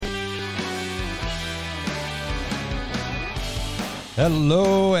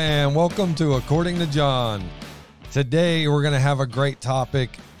Hello and welcome to According to John. Today we're going to have a great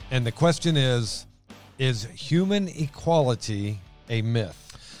topic, and the question is human equality a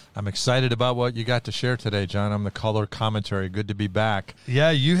myth? I'm excited about what you got to share today, John. I'm the color commentary. Good to be back.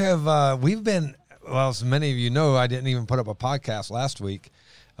 Yeah, you have, we've been, well, as many of you know, I didn't even put up a podcast last week.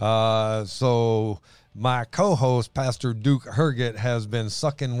 So my co-host, Pastor Duke Herget, has been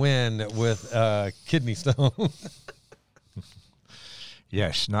sucking wind with kidney stone.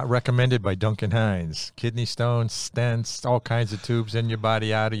 Yes, not recommended by Duncan Hines. Kidney stones, stents, all kinds of tubes in your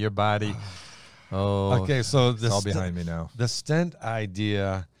body, out of your body. Oh, okay, so it's all behind me now. The stent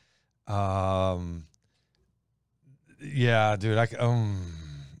idea, yeah, dude,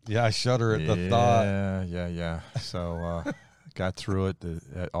 I shudder at the thought. Yeah. So got through it.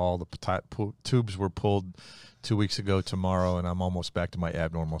 All the tubes were pulled 2 weeks ago tomorrow, and I'm almost back to my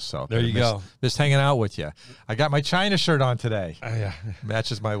abnormal self. There you go. Just hanging out with you. I got my China shirt on today. Yeah.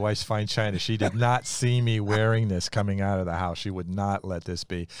 Matches my wife's fine China. She did not see me wearing this coming out of the house. She would not let this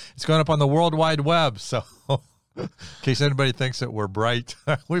be. It's going up on the World Wide Web, so in case anybody thinks that we're bright,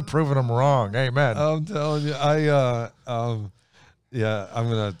 we've proven them wrong. Amen. I'm telling you, I'm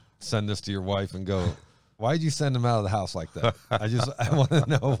going to send this to your wife and go, why'd you send him out of the house like that? I want to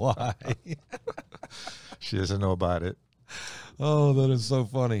know why. She doesn't know about it. Oh, that is so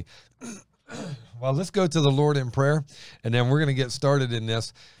funny. Well, let's go to the Lord in prayer, and then we're going to get started in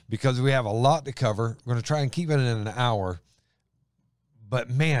this because we have a lot to cover. We're going to try and keep it in an hour.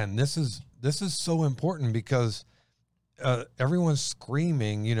 But, man, this is so important because everyone's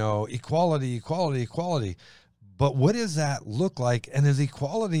screaming, equality, equality, equality. But what does that look like, and is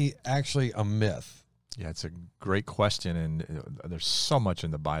equality actually a myth? Yeah, it's a great question, and there's so much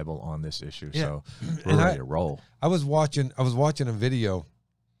in the Bible on this issue. Yeah. So we're ready to roll. I was watching a video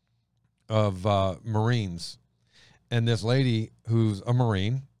of Marines, and this lady who's a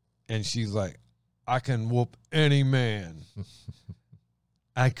Marine, and she's like, "I can whoop any man."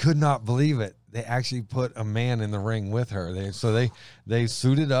 I could not believe it. They actually put a man in the ring with her. They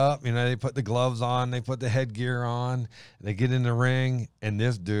suited up, they put the gloves on, they put the headgear on, they get in the ring, and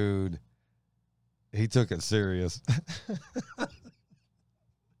this dude, he took it serious.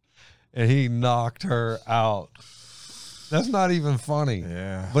 And he knocked her out. That's not even funny.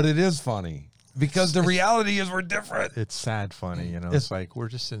 Yeah. But it is funny because the reality is we're different. It's sad funny, It's like we're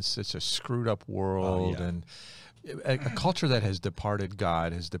just in such a screwed up world, and a culture that has departed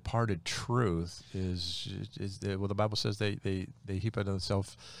God, has departed truth, is the Bible says they heap unto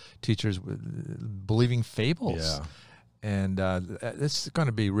themselves teachers believing fables. Yeah. And this is going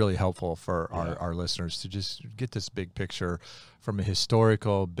to be really helpful for our listeners to just get this big picture from a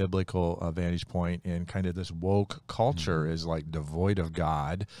historical, biblical vantage point. And kind of this woke culture is like devoid of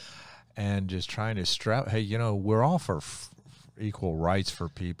God, and just trying to strap. Hey, we're all for equal rights for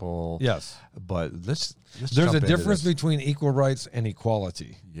people. Yes, but there's a difference between equal rights and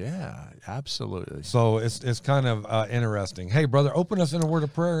equality. Yeah, absolutely. So it's kind of interesting. Hey, brother, open us in a word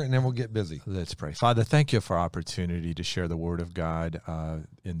of prayer, and then we'll get busy. Let's pray. Father, thank you for opportunity to share the word of God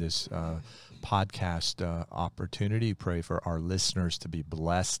in this podcast opportunity. Pray for our listeners to be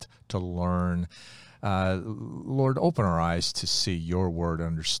blessed, to learn. Lord, open our eyes to see your word,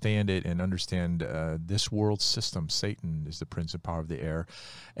 understand it, and understand this world system. Satan is the prince and power of the air.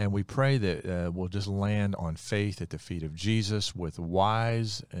 And we pray that we'll just land on faith at the feet of Jesus with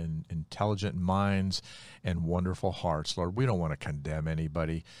wise and intelligent minds and wonderful hearts. Lord, we don't want to condemn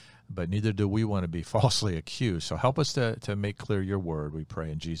anybody, but neither do we want to be falsely accused. So help us to make clear your word, we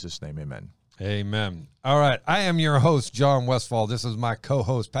pray in Jesus' name, amen. Amen. All right. I am your host, John Westfall. This is my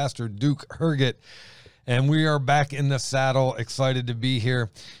co-host, Pastor Duke Herget, and we are back in the saddle, excited to be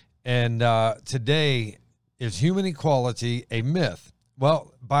here. And today, is human equality a myth?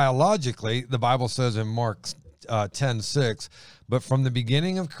 Well, biologically, the Bible says in Mark 10:6, but from the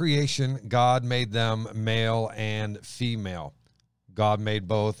beginning of creation, God made them male and female. God made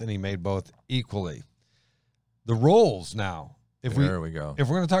both, and he made both equally. The roles now. There we go. If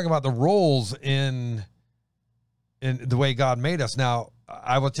we're going to talk about the roles in the way God made us, now,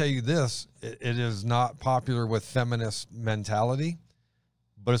 I will tell you this, it is not popular with feminist mentality,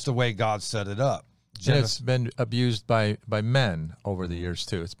 but it's the way God set it up. It's been abused by men over the years,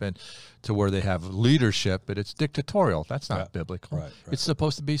 too. It's been to where they have leadership, but it's dictatorial. That's not biblical. Right. It's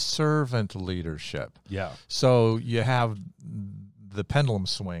supposed to be servant leadership. Yeah. So you have the pendulum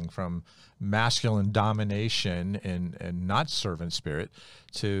swing from masculine domination and not servant spirit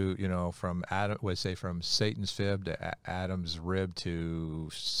to, from from Satan's fib to Adam's rib to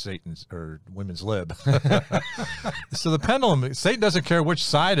Satan's or women's lib. So the pendulum, Satan doesn't care which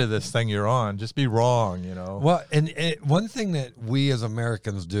side of this thing you're on. Just be wrong, Well, and one thing that we as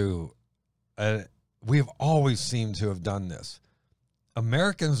Americans do, we have always seemed to have done this.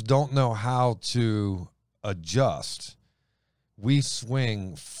 Americans don't know how to adjust. We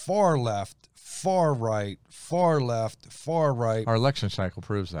swing far left, far right, far left, far right. Our election cycle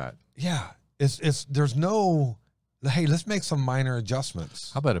proves that. Yeah. There's no, hey, let's make some minor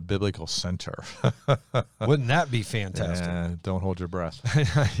adjustments. How about a biblical center? Wouldn't that be fantastic? Yeah, don't hold your breath.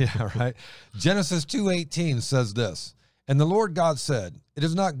 Yeah, right. Genesis 2:18 says this, "And the Lord God said, it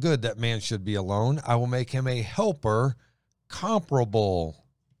is not good that man should be alone. I will make him a helper comparable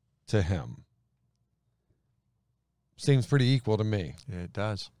to him." Seems pretty equal to me. Yeah, it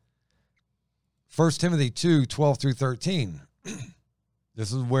does. 1 Timothy 2:12 through 13.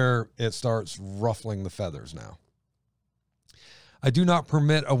 This is where it starts ruffling the feathers now. "I do not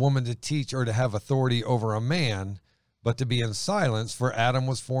permit a woman to teach or to have authority over a man, but to be in silence, for Adam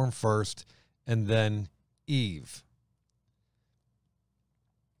was formed first, and then Eve."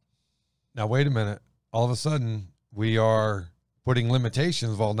 Now, wait a minute. All of a sudden, we are putting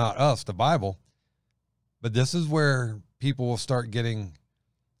limitations. Well, not us, the Bible. But this is where people will start getting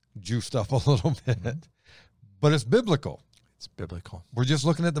juiced up a little bit. But it's biblical. It's biblical. We're just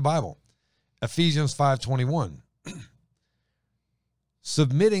looking at the Bible. Ephesians 5:21.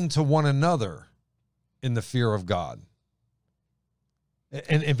 "Submitting to one another in the fear of God."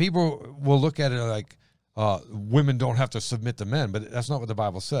 And people will look at it like women don't have to submit to men, but that's not what the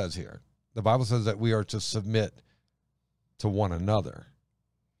Bible says here. The Bible says that we are to submit to one another.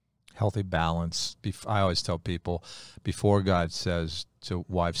 Healthy balance. I always tell people, before God says to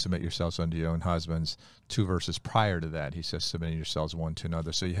wives, submit yourselves unto your own husbands, 2 verses prior to that, he says, submitting yourselves one to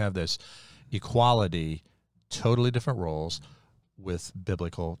another. So you have this equality, totally different roles with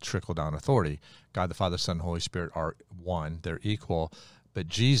biblical trickle-down authority. God, the Father, Son, and Holy Spirit are one. They're equal. But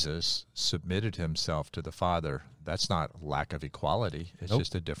Jesus submitted himself to the Father. That's not lack of equality. It's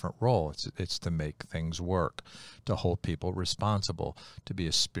just a different role. It's to make things work, to hold people responsible, to be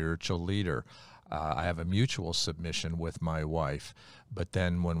a spiritual leader. I have a mutual submission with my wife. But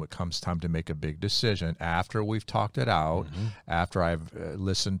then when it comes time to make a big decision, after we've talked it out, after I've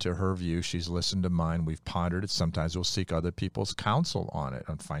listened to her view, she's listened to mine, we've pondered it. Sometimes we'll seek other people's counsel on it,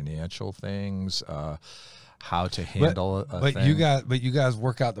 on financial things, how to handle a thing. You guys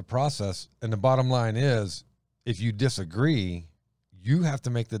work out the process, and the bottom line is, if you disagree, you have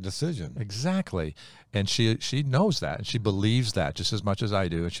to make the decision. Exactly. And she knows that, and she believes that just as much as I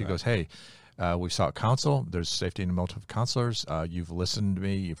do. And she goes, hey, we sought counsel. There's safety in multiple counselors. You've listened to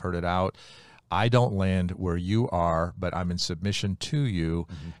me. You've heard it out. I don't land where you are, but I'm in submission to you.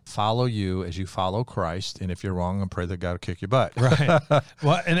 Follow you as you follow Christ. And if you're wrong, I pray that God will kick your butt. Right.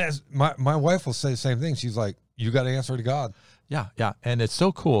 Well, and as my wife will say the same thing. She's like, you got to answer to God. Yeah. And it's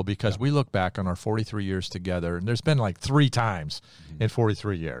so cool because we look back on our 43 years together, and there's been like 3 times in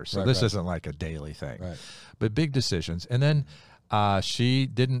 43 years. So this isn't like a daily thing, but big decisions. And then she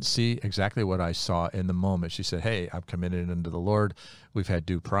didn't see exactly what I saw in the moment. She said, hey, I'm committed unto the Lord. We've had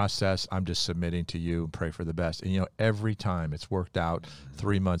due process. I'm just submitting to you and pray for the best. And, every time it's worked out,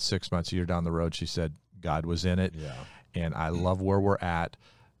 3 months, 6 months, a year down the road, she said, God was in it. Yeah. And I love where we're at.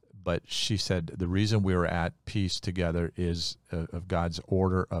 But she said the reason we were at peace together is of God's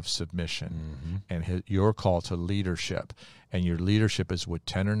order of submission and your call to leadership. And your leadership is with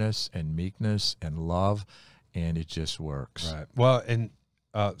tenderness and meekness and love, and it just works. Right. Well, and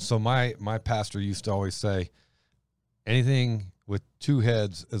so my pastor used to always say, anything with 2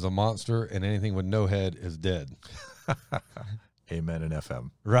 heads is a monster, and anything with no head is dead. Amen and FM.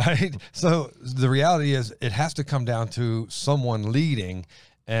 Right? So the reality is it has to come down to someone leading.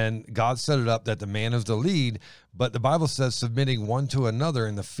 And God set it up that the man is the lead, but the Bible says submitting one to another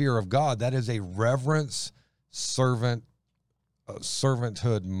in the fear of God. That is a reverence, servanthood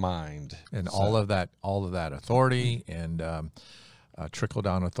mind, and so, all of that authority and trickle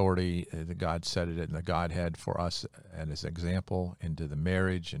down authority. God set it in the Godhead for us and as an example into the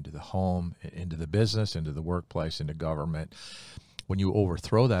marriage, into the home, into the business, into the workplace, into government. When you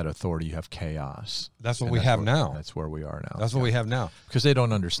overthrow that authority, you have chaos. That's what we have now. That's where we are now. That's what we have now. Because they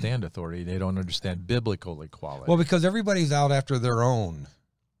don't understand authority. They don't understand biblical equality. Well, because everybody's out after their own.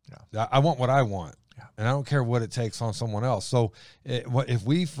 Yeah. I want what I want. Yeah. And I don't care what it takes on someone else. So if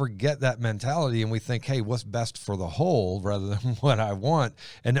we forget that mentality and we think, hey, what's best for the whole rather than what I want.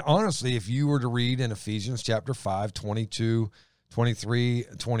 And honestly, if you were to read in Ephesians chapter 5, 22 23,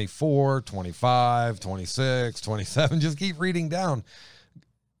 24, 25, 26, 27. Just keep reading down.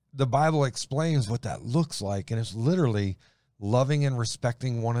 The Bible explains what that looks like, and it's literally loving and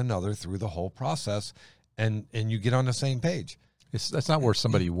respecting one another through the whole process, and you get on the same page. That's not where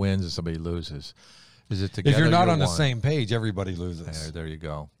somebody wins and somebody loses. Is it together? If you're not on the one. same page, everybody loses. There you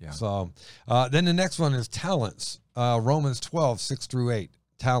go. Yeah. So then the next one is talents. Romans 12, 6-8.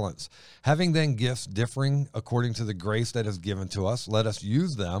 Talents. Having then gifts differing according to the grace that is given to us, let us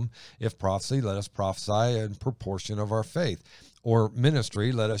use them. If prophecy, let us prophesy in proportion of our faith. Or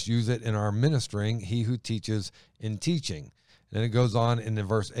ministry, let us use it in our ministering. He who teaches in teaching. Then it goes on in the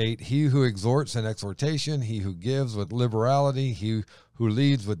verse 8, he who exhorts in exhortation, he who gives with liberality, he who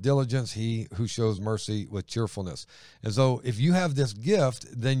leads with diligence, he who shows mercy with cheerfulness. And so if you have this gift,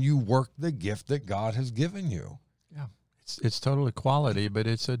 then you work the gift that God has given you. Yeah, it's total equality, but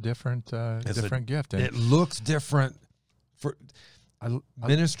it's a different gift. And it looks different for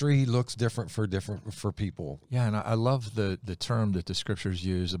ministry looks different for people. Yeah, and I love the term that the scriptures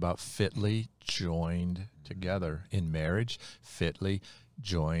use about fitly joined together in marriage, fitly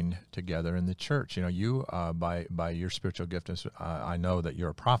joined together in the church. You know, you by your spiritual gift, I know that you're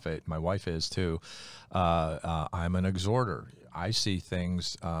a prophet. My wife is too. I'm an exhorter. I see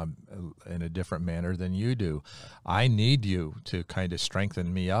things in a different manner than you do. I need you to kind of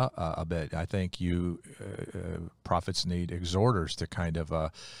strengthen me up a bit. I think you prophets need exhorters to kind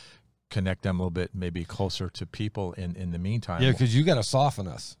of connect them a little bit, maybe closer to people in the meantime. Yeah, because you got to soften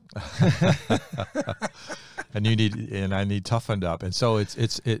us. And I need toughened up. And so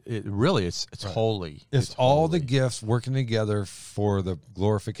it's really right. Holy. It's all holy. The gifts working together for the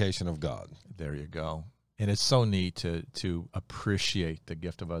glorification of God. There you go. And it's so neat to appreciate the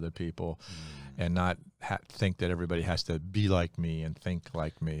gift of other people and not think that everybody has to be like me and think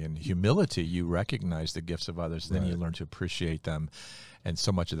like me. And humility, you recognize the gifts of others, then you learn to appreciate them. And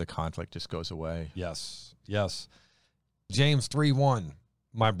so much of the conflict just goes away. Yes, yes. James 3:1,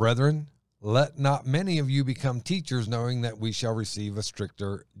 my brethren, let not many of you become teachers, knowing that we shall receive a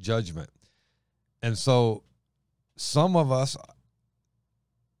stricter judgment. And so some of us,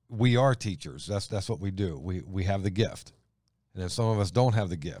 we are teachers. That's what we do. We have the gift. And then some of us don't have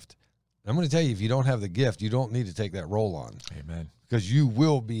the gift. I'm going to tell you, if you don't have the gift, you don't need to take that role on. Amen. Because you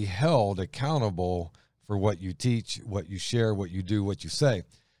will be held accountable for what you teach, what you share, what you do, what you say.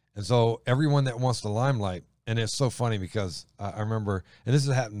 And so everyone that wants the limelight, and it's so funny because I remember, and this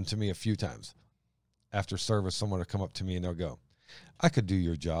has happened to me a few times, after service, someone will come up to me and they'll go, I could do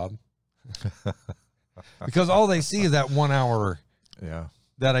your job. Because all they see is that 1 hour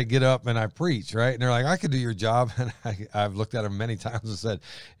that I get up and I preach, right? And they're like, I could do your job. And I've looked at them many times and said,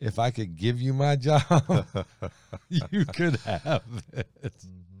 if I could give you my job, you could have it.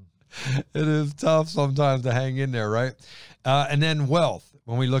 It is tough sometimes to hang in there, right? And then wealth,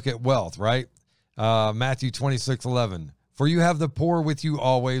 when we look at wealth, right? Matthew 26:11, for you have the poor with you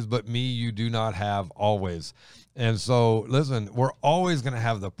always, but me you do not have always. And so, listen, we're always going to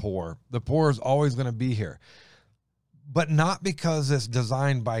have the poor. The poor is always going to be here. But not because it's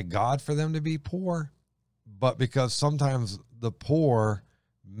designed by God for them to be poor, but because sometimes the poor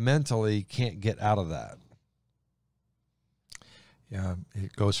mentally can't get out of that. Yeah,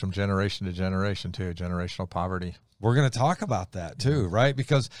 it goes from generation to generation, too, generational poverty. We're going to talk about that, too, right?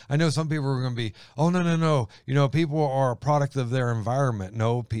 Because I know some people are going to be, oh, no. You know, people are a product of their environment.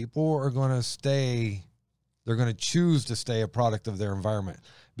 No, people are going to stay, they're going to choose to stay a product of their environment.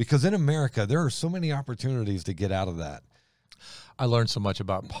 Because in America, there are so many opportunities to get out of that. I learned so much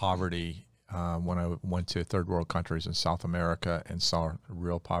about poverty when I went to third world countries in South America and saw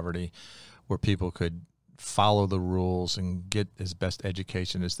real poverty where people could follow the rules and get as best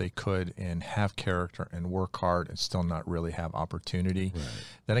education as they could and have character and work hard and still not really have opportunity. Right.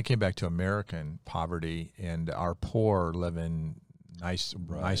 Then I came back to American poverty, and our poor live in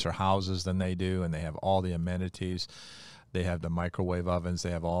nicer houses than they do, and they have all the amenities. They have the microwave ovens.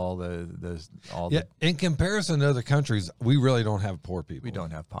 They have all the in comparison to other countries, we really don't have poor people. We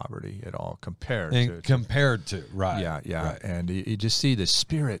don't have poverty at all compared to right. Yeah. Right. And you just see the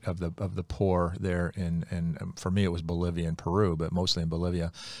spirit of the poor there in for me it was Bolivia and Peru, but mostly in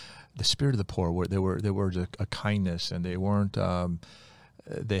Bolivia. The spirit of the poor, there was a kindness, and they weren't.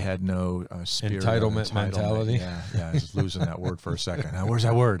 They had no spirit entitlement mentality. Yeah. I was losing that word for a second. Now, where's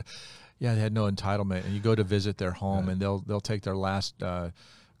that word? Yeah, they had no entitlement, and you go to visit their home, and they'll take their last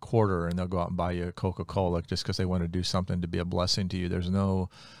quarter, and they'll go out and buy you a Coca-Cola just because they want to do something to be a blessing to you. There's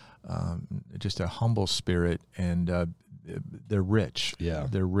no just a humble spirit, and they're rich. Yeah,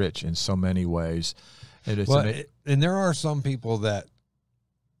 they're rich in so many ways. And there are some people that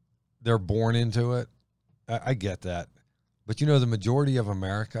they're born into it. I get that, But the majority of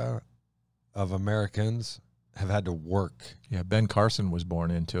Americans have had to work. Yeah, Ben Carson was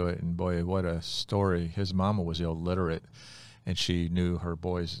born into it, and boy, what a story. His mama was illiterate, and she knew her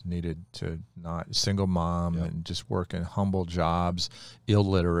boys needed to not, single mom, and just work in humble jobs,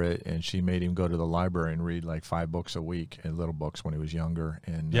 illiterate, and she made him go to the library and read like 5 books a week, and little books when he was younger.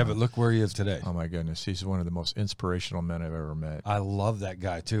 And but look where he is today. Oh my goodness, he's one of the most inspirational men I've ever met. I love that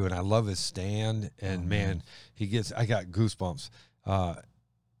guy too, and I love his stand, and man, I got goosebumps.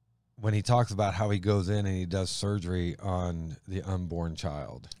 When he talks about how he goes in and he does surgery on the unborn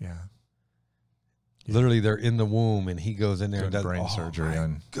child. Yeah. Literally, they're in the womb, and he goes in there and does brain surgery. My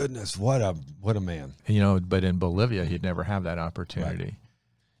goodness, what a man! But in Bolivia, he'd never have that opportunity. Right.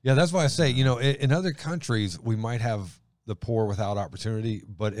 Yeah, that's why I say, in other countries, we might have the poor without opportunity,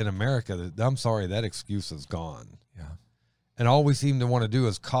 but in America, I'm sorry, that excuse is gone. Yeah. And all we seem to want to do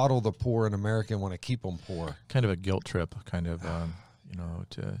is coddle the poor in America and want to keep them poor. Kind of a guilt trip, kind of.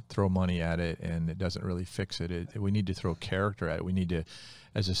 To throw money at it, and it doesn't really fix it. We need to throw character at it. We need to,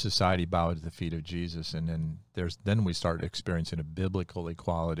 as a society, bow at the feet of Jesus, and then we start experiencing a biblical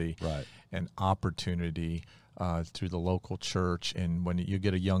equality and opportunity through the local church. And when you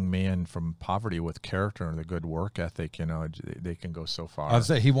get a young man from poverty with character and a good work ethic, they can go so far. I'd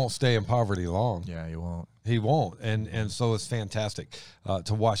say he won't stay in poverty long. Yeah, he won't. He won't, and so it's fantastic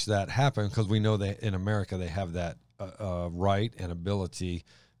to watch that happen, because we know that in America they have that right and ability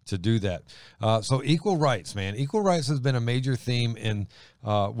to do that. So equal rights, man. Equal rights has been a major theme in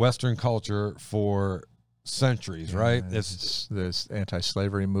Western culture for centuries, right? It's this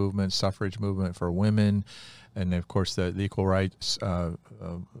anti-slavery movement, suffrage movement for women, and of course the equal rights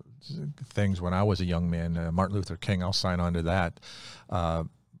things when I was a young man. Martin Luther King, I'll sign on to that.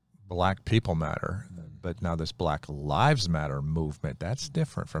 Black People Matter, but now this Black Lives Matter movement, that's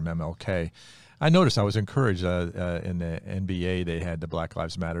different from MLK. I noticed I was encouraged in the NBA. They had the Black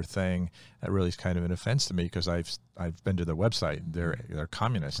Lives Matter thing. That really is kind of an offense to me, because I've been to their website. They're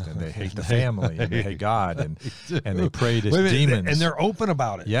communist, and they hate the family, and they hate God, and they pray to demons. And they're open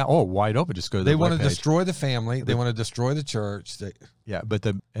about it. Yeah, wide open. Just go to they the want to webpage. Destroy the family. They want to destroy the church. Yeah, but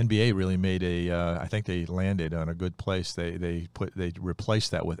the NBA really made I think they landed on a good place. They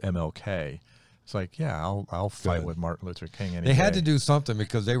replaced that with MLK. It's like, yeah, I'll fight with Martin Luther King any They had day. to do something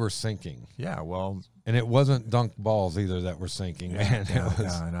because they were sinking. Yeah, well. And it wasn't dunk balls either that were sinking, man.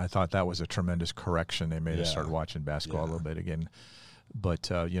 Yeah, and I thought that was a tremendous correction. They made us start watching basketball a little bit again.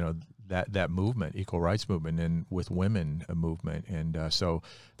 But, that movement, equal rights movement, and with women a movement. And so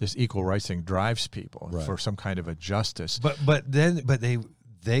this equal rights thing drives people for some kind of a justice. But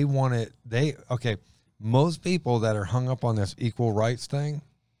they want it. Most people that are hung up on this equal rights thing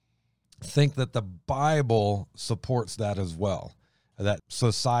think that the Bible supports that as well, that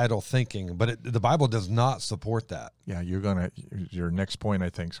societal thinking, but the Bible does not support that. Yeah, your next point,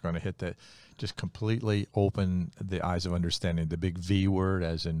 I think, is going to hit that, just completely open the eyes of understanding, the big V word,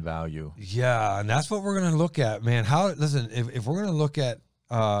 as in value. Yeah, and that's what we're going to look at, man. If we're going to look at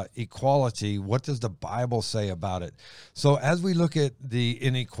equality, what does the Bible say about it? So as we look at the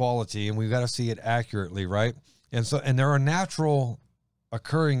inequality, and we've got to see it accurately, right? And there are natural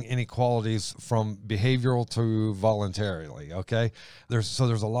occurring inequalities from behavioral to voluntarily, okay? There's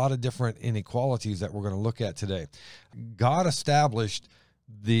a lot of different inequalities that we're going to look at today. God established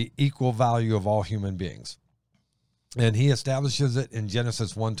the equal value of all human beings, and he establishes it in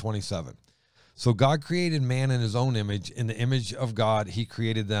Genesis 1:27. So God created man in his own image. In the image of God, he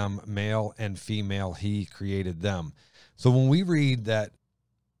created them, male and female, he created them. So when we read that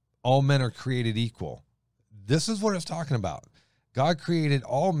all men are created equal, this is what it's talking about. God created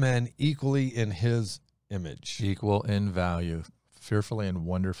all men equally in his image. Equal in value, fearfully and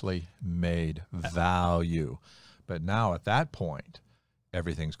wonderfully made, value. But now at that point,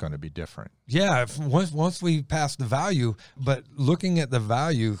 everything's going to be different. Yeah, once we pass the value, but looking at the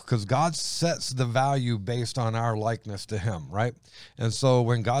value, because God sets the value based on our likeness to him, right? And so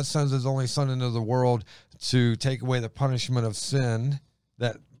when God sends his only son into the world to take away the punishment of sin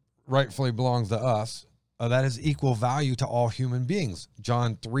that rightfully belongs to us, that is equal value to all human beings.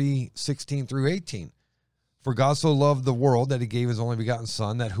 John 3:16 through 18. For God so loved the world that he gave his only begotten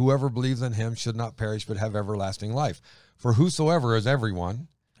son, that whoever believes in him should not perish but have everlasting life. For whosoever is everyone,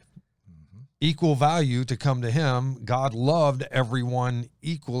 equal value to come to him. God loved everyone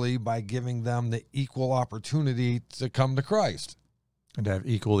equally by giving them the equal opportunity to come to Christ. And to have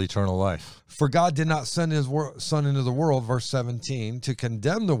equal eternal life. For God did not send his son into the world, verse 17, to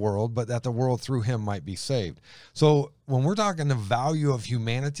condemn the world, but that the world through him might be saved. So when we're talking the value of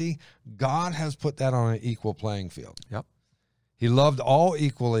humanity, God has put that on an equal playing field. Yep. He loved all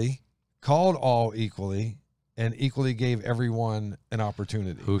equally, called all equally, and equally gave everyone an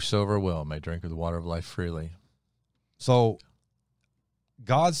opportunity. Whosoever will may drink of the water of life freely. So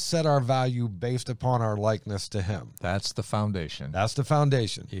God set our value based upon our likeness to him. That's the foundation. That's the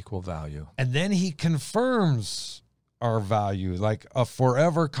foundation. Equal value. And then he confirms our value, like a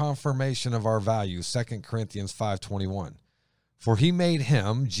forever confirmation of our value. 2 Corinthians 5:21. For he made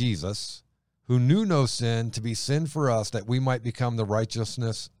him, Jesus, who knew no sin, to be sin for us, that we might become the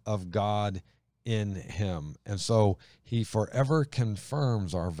righteousness of God in him. And so he forever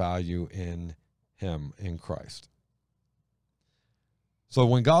confirms our value in him, in Christ. So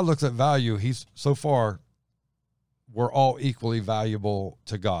when God looks at value, we're all equally valuable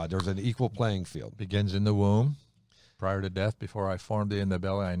to God. There's an equal playing field. Begins in the womb. Prior to death, before I formed thee in the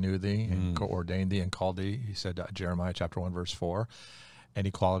belly, I knew thee and ordained thee and called thee. He said, Jeremiah chapter 1, verse 4. And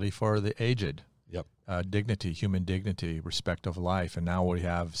equality for the aged. Yep. Dignity, human dignity, respect of life. And now we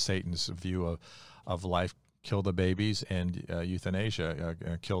have Satan's view of life. Kill the babies, and euthanasia,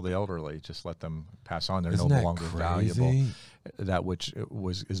 kill the elderly. Just let them pass on. They're no longer valuable. That which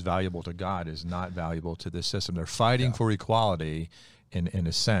is valuable to God is not valuable to this system. They're fighting for equality in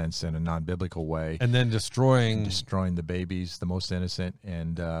a sense, in a non-biblical way. And then destroying the babies, the most innocent,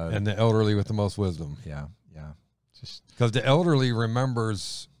 and the elderly with the most wisdom. Yeah. Just because the elderly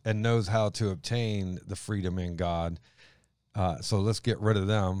remembers and knows how to obtain the freedom in God. So let's get rid of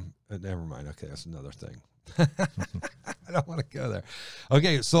them. Never mind. Okay, that's another thing. I don't want to go there.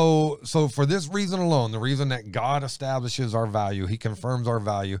 Okay, so for this reason alone, the reason that God establishes our value, he confirms our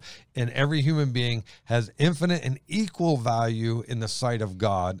value, and every human being has infinite and equal value in the sight of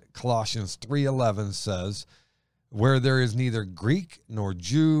God. Colossians 3:11 says, where there is neither Greek nor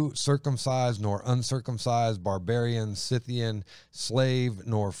Jew, circumcised nor uncircumcised, barbarian, Scythian, slave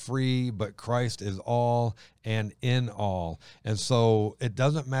nor free, but Christ is all and in all. And so it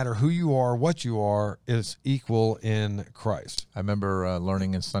doesn't matter who you are, what you are, is equal in Christ. I remember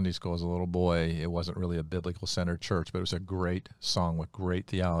learning in Sunday school as a little boy. It wasn't really a biblical-centered church, but it was a great song with great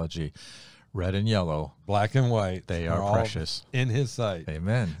theology. Red and yellow. Black and white. They are precious. In his sight.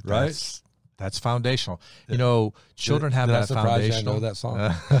 Amen. Right? That's foundational. You know, children have that foundational. I know that song.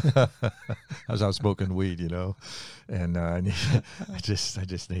 As I was smoking weed, and I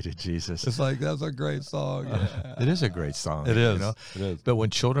just needed Jesus. It's like, that's a great song. Yeah. It is a great song. It is. It is. But when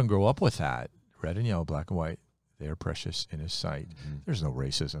children grow up with that, red and yellow, black and white, they are precious in his sight. Mm-hmm. There's no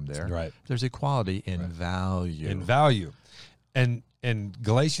racism there. Right. There's equality in value. In value. And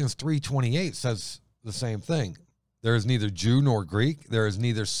Galatians 3:28 says the same thing. There is neither Jew nor Greek. There is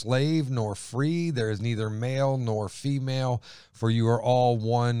neither slave nor free. There is neither male nor female, for you are all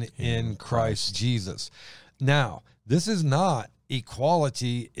one in Christ Jesus. Now, this is not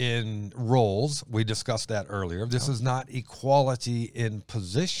equality in roles. We discussed that earlier. This is not equality in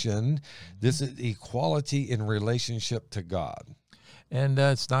position. This is equality in relationship to God. And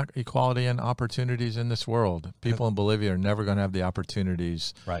it's not equality in opportunities in this world. People in Bolivia are never going to have the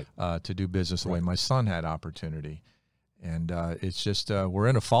opportunities to do business the way my son had opportunity. And it's just we're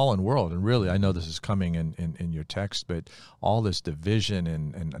in a fallen world. And really, I know this is coming in your text, but all this division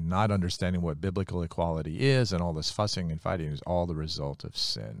and not understanding what biblical equality is and all this fussing and fighting is all the result of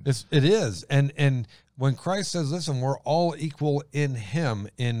sin. It is. And when Christ says, listen, we're all equal in him,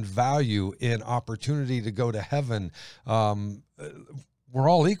 in value, in opportunity to go to heaven, we're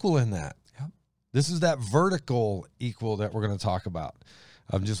all equal in that. Yep. This is that vertical equal that we're going to talk about.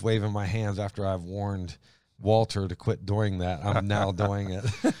 I'm just waving my hands after I've warned Walter to quit doing that. I'm now doing it.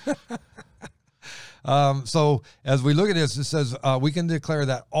 So as we look at this, it says we can declare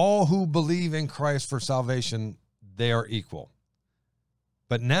that all who believe in Christ for salvation, they are equal.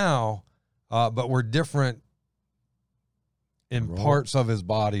 But now, but we're different in parts of his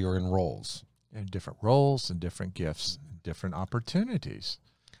body or in roles. And different roles and different gifts, and different opportunities.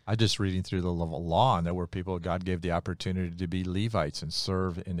 I just reading through the law, and there were people God gave the opportunity to be Levites and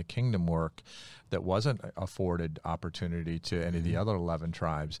serve in the kingdom work that wasn't afforded opportunity to any of the other 11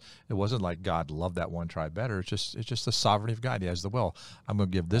 tribes. It wasn't like God loved that one tribe better. It's just the sovereignty of God. He has the will. I'm going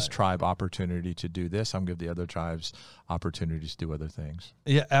to give this tribe opportunity to do this. I'm going to give the other tribes opportunities to do other things.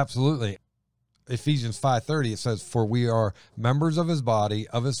 Yeah, absolutely. Ephesians 5:30, it says, for we are members of his body,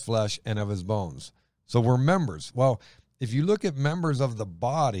 of his flesh, and of his bones. So we're members. Well, if you look at members of the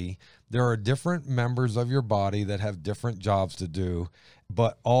body, there are different members of your body that have different jobs to do,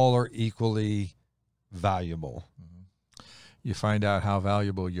 but all are equally valuable. You find out how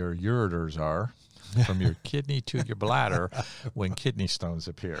valuable your ureters are from your kidney to your bladder when kidney stones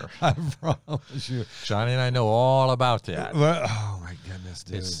appear. I promise you. Johnny and I know all about that. Well, oh, my goodness,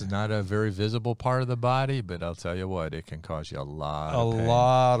 dude. It's not a very visible part of the body, but I'll tell you what, it can cause you a lot a of pain.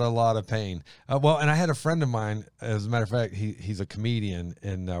 lot of pain. Well, and I had a friend of mine, as a matter of fact, he's a comedian,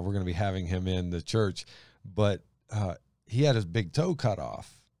 and we're going to be having him in the church, but he had his big toe cut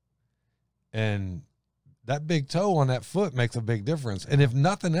off. And that big toe on that foot makes a big difference. And if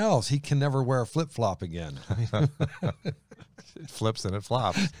nothing else, he can never wear a flip-flop again. It flips and it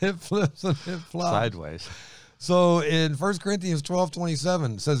flops. It flips and it flops. Sideways. So in 1 Corinthians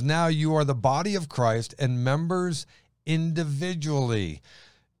 12:27, it says, now you are the body of Christ and members individually.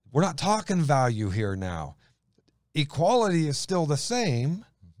 We're not talking value here now. Equality is still the same,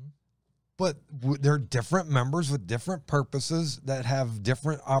 but they're different members with different purposes that have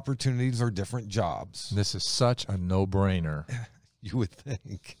different opportunities or different jobs. This is such a no-brainer. You would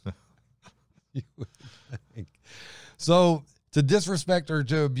think. You would think. So to disrespect or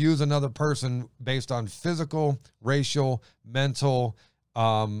to abuse another person based on physical, racial, mental,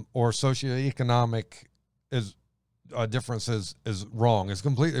 or socioeconomic differences is wrong. It's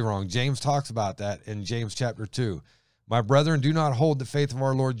completely wrong. James talks about that in James chapter 2. My brethren, do not hold the faith of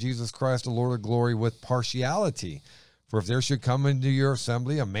our Lord Jesus Christ, the Lord of glory, with partiality. For if there should come into your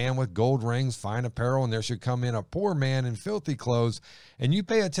assembly a man with gold rings, fine apparel, and there should come in a poor man in filthy clothes, and you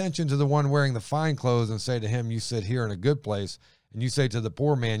pay attention to the one wearing the fine clothes and say to him, you sit here in a good place, and you say to the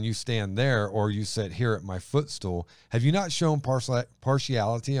poor man, you stand there, or you sit here at my footstool, have you not shown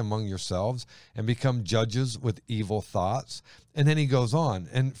partiality among yourselves and become judges with evil thoughts? And then he goes on,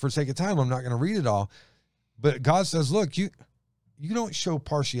 and for sake of time, I'm not going to read it all, but God says, look, you don't show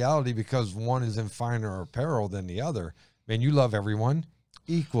partiality because one is in finer apparel than the other. Man, you love everyone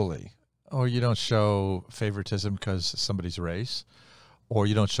equally. Or you don't show favoritism because somebody's race, or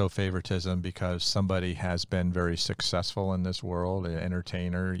you don't show favoritism because somebody has been very successful in this world, an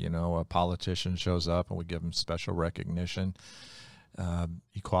entertainer, a politician shows up and we give them special recognition.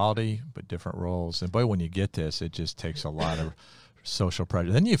 Equality, but different roles. And boy, when you get this, it just takes a lot of social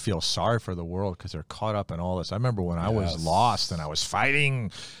pressure. Then you feel sorry for the world because they're caught up in all this. I remember when I was lost and I was fighting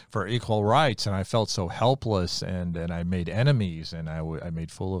for equal rights and I felt so helpless and I made enemies and I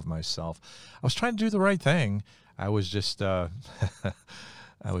made fool of myself. I was trying to do the right thing. I was just I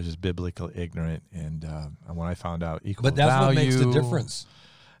was just biblically ignorant, and when I found out equal value, but that's what makes the difference.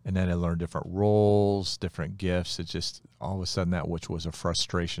 And then I learned different roles, different gifts. It just all of a sudden that which was a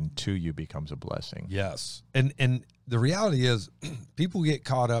frustration to you becomes a blessing. Yes, and the reality is, people get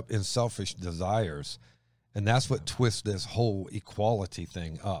caught up in selfish desires, and that's what twists this whole equality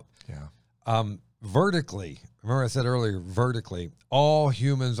thing up. Yeah. Vertically, remember I said earlier, vertically, all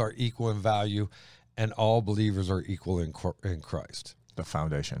humans are equal in value, and all believers are equal in Christ. The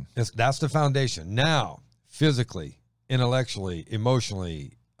foundation. That's the foundation. Now, physically, intellectually,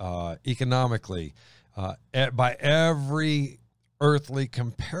 emotionally, economically, by every earthly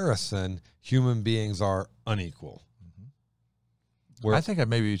comparison, human beings are unequal. I think I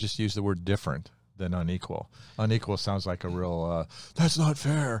maybe just use the word different than unequal. Unequal sounds like a real, that's not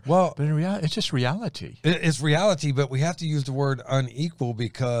fair. Well, but in reality, it's just reality. It's reality, but we have to use the word unequal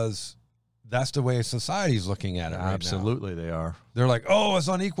because that's the way society's looking at it right Absolutely, now. they are. They're like, oh, it's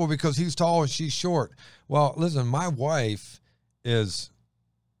unequal because he's tall and she's short. Well, listen, my wife is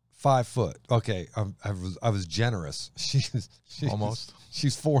 5 foot. Okay, I was generous. She's Almost.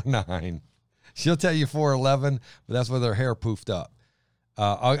 She's 4'9". She'll tell you 4'11", but that's with her hair poofed up.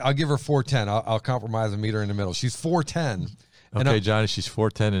 I'll give her 4'10". I'll compromise and meet her in the middle. She's 4'10". Okay, Johnny, she's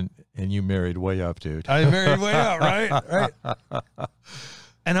 4'10", and you married way up, dude. I married way up, right? Right.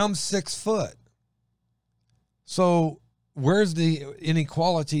 And I'm 6 foot. So where's the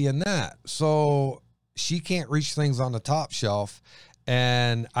inequality in that? So she can't reach things on the top shelf,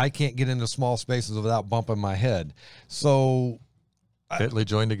 and I can't get into small spaces without bumping my head. So fitly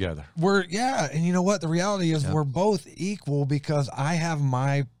joined together. And you know what? The reality is we're both equal because I have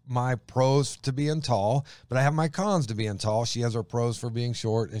my pros to being tall, but I have my cons to being tall. She has her pros for being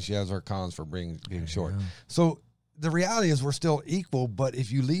short, and she has her cons for being short. So the reality is we're still equal, but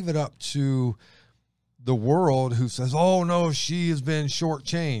if you leave it up to the world who says, oh, no, she has been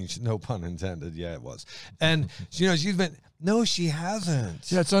shortchanged. No pun intended. Yeah, it was. And, she's been, no, she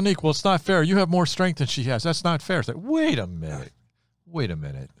hasn't. Yeah, it's unequal. It's not fair. You have more strength than she has. That's not fair. It's like, wait a minute.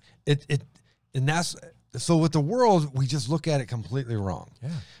 And that's, so with the world, we just look at it completely wrong.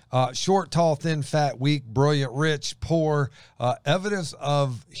 Yeah. Short, tall, thin, fat, weak, brilliant, rich, poor. Evidence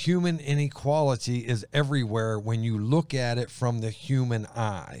of human inequality is everywhere when you look at it from the human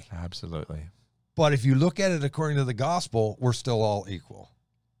eye. Absolutely. But if you look at it according to the gospel, we're still all equal.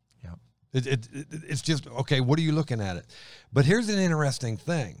 Yep. It's just, okay, what are you looking at it? But here's an interesting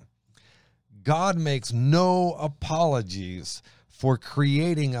thing. God makes no apologies for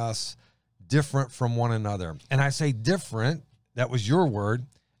creating us different from one another. And I say different, that was your word.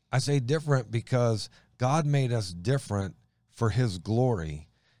 I say different because God made us different for his glory.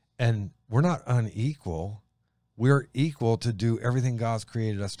 And we're not unequal. We're equal to do everything God's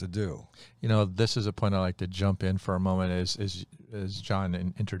created us to do. You know, this is a point I'd like to jump in for a moment as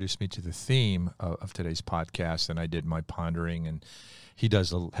John introduced me to the theme of today's podcast, and I did my pondering, and he does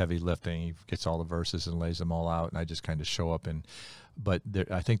the heavy lifting. He gets all the verses and lays them all out, and I just kind of show up. But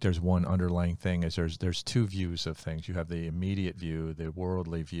I think there's one underlying thing is there's two views of things. You have the immediate view, the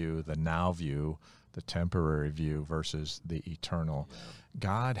worldly view, the now view, the temporary view versus the eternal. Yeah.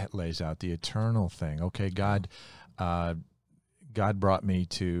 God lays out the eternal thing. Okay, God brought me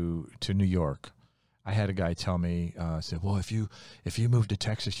to New York. I had a guy tell me, said, well, if you moved to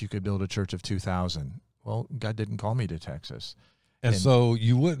Texas, you could build a church of 2,000. Well, God didn't call me to Texas. And so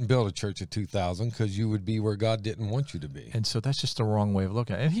you wouldn't build a church of 2,000 because you would be where God didn't want you to be. And so that's just the wrong way of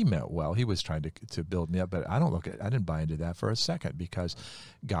looking at it. And he meant well. He was trying to build me up, but I didn't buy into that for a second because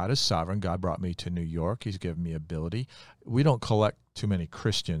God is sovereign. God brought me to New York. He's given me ability. We don't collect too many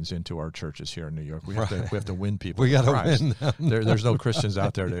Christians into our churches here in New York. We have to win people. We got to win them. There's no Christians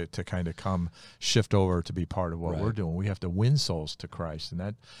out there to kind of come shift over to be part of what we're doing. We have to win souls to Christ, and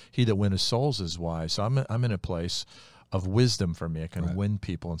that he that winneth souls is wise. So I'm in a place of wisdom for me. I can win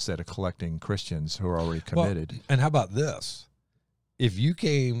people instead of collecting Christians who are already committed. Well, and how about this? If you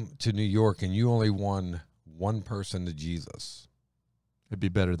came to New York and you only won one person to Jesus, it'd be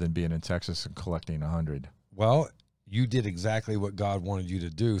better than being in Texas and collecting 100. Well, you did exactly what God wanted you to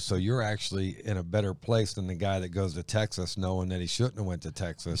do, so you're actually in a better place than the guy that goes to Texas knowing that he shouldn't have went to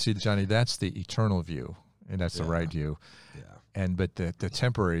Texas. You see, Johnny, that's the eternal view, and that's the right view. Yeah. But the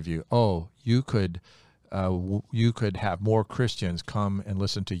temporary view, you could have more Christians come and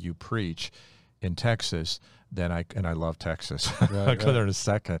listen to you preach in Texas than I love Texas. I'll go there in a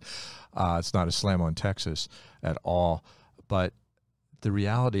second. It's not a slam on Texas at all, but the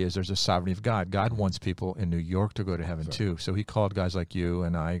reality is there's a sovereignty of God. God wants people in New York to go to heaven too. So he called guys like you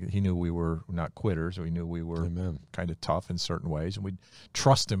and I. He knew we were not quitters. We knew we were kind of tough in certain ways, and we'd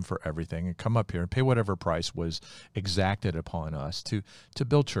trust him for everything and come up here and pay whatever price was exacted upon us to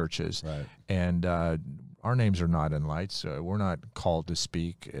build churches. Right. And our names are not in lights. We're not called to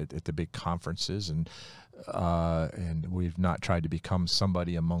speak at the big conferences, and we've not tried to become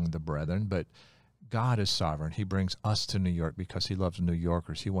somebody among the brethren, but God is sovereign. He brings us to New York because he loves New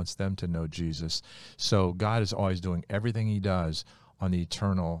Yorkers. He wants them to know Jesus. So God is always doing everything he does on the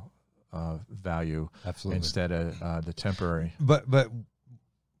eternal value instead of the temporary. But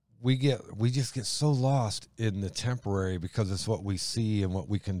we just get so lost in the temporary because it's what we see and what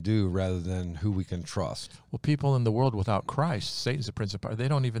we can do rather than who we can trust. Well, people in the world without Christ, Satan's the prince of power, they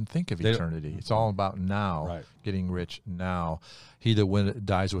don't even think of eternity. It's all about now, getting rich now. He that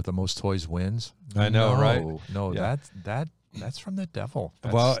dies with the most toys wins. I know, right? No, that's from the devil.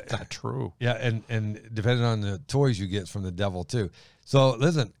 That's not true. Yeah, and depending on the toys you get from the devil too. So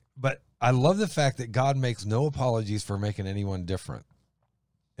listen, but I love the fact that God makes no apologies for making anyone different.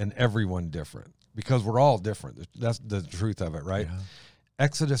 And everyone different, because we're all different. That's the truth of it, right? Yeah.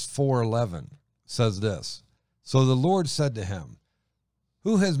 Exodus 4:11 says this. So the Lord said to him,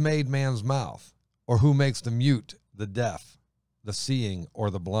 who has made man's mouth, or who makes the mute, the deaf, the seeing,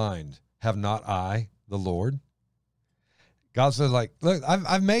 or the blind? Have not I, the Lord? God says, look,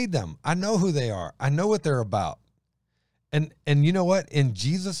 I've made them. I know who they are. I know what they're about. And you know what? In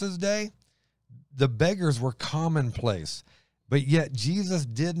Jesus's day, the beggars were commonplace. But yet Jesus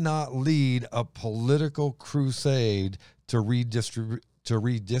did not lead a political crusade to redistribute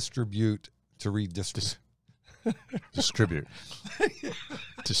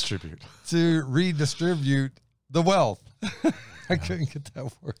the wealth. I couldn't get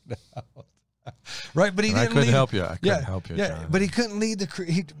that word out. Right, but he didn't. I couldn't help you. I couldn't help you. Yeah, John. But he couldn't lead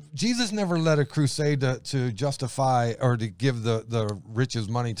Jesus never led a crusade to justify or to give the rich's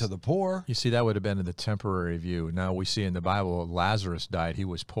money to the poor. You see, that would have been in the temporary view. Now we see in the Bible, Lazarus died. He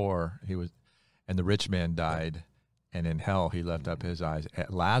was poor. And the rich man died, and in hell he left up his eyes.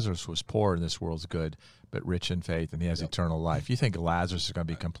 Lazarus was poor, and this world's good, but rich in faith, and he has eternal life. You think Lazarus is going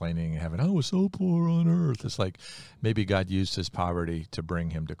to be complaining in heaven? I was so poor on earth. It's like maybe God used his poverty to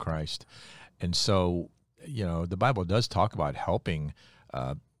bring him to Christ. And so, the Bible does talk about helping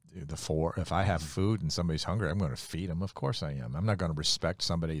the poor. If I have food and somebody's hungry, I'm going to feed them. Of course I am. I'm not going to respect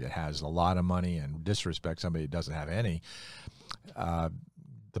somebody that has a lot of money and disrespect somebody that doesn't have any.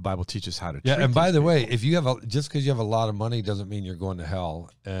 the Bible teaches how to Yeah, treat and by these the people. way, if you have just because you have a lot of money doesn't mean you're going to hell,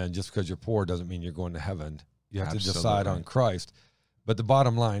 and just because you're poor doesn't mean you're going to heaven. You have to decide Absolutely. on Christ. But the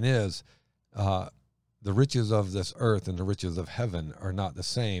bottom line is, the riches of this earth and the riches of heaven are not the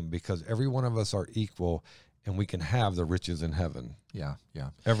same, because every one of us are equal, and we can have the riches in heaven. Yeah.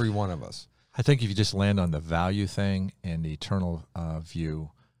 Every one of us. I think if you just land on the value thing and the eternal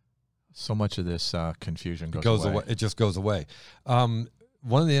view, so much of this confusion goes away. It just goes away.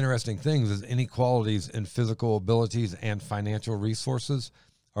 One of the interesting things is inequalities in physical abilities and financial resources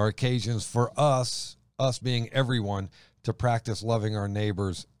are occasions for us being everyone, to practice loving our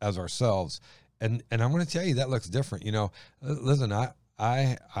neighbors as ourselves. And I'm going to tell you that looks different. You know, listen,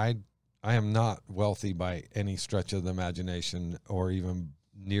 I am not wealthy by any stretch of the imagination, or even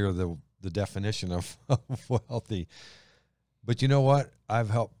near the definition of wealthy. But you know what? I've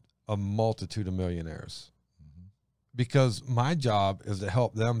helped a multitude of millionaires, because my job is to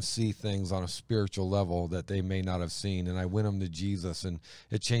help them see things on a spiritual level that they may not have seen. And I win them to Jesus, and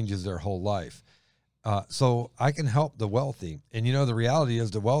it changes their whole life. So I can help the wealthy. And, you know, the reality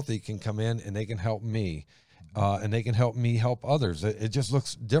is the wealthy can come in and they can help me, and they can help me help others. It just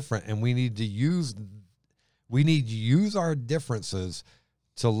looks different. And we need to use our differences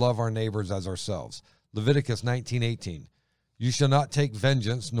to love our neighbors as ourselves. Leviticus 19:18. You shall not take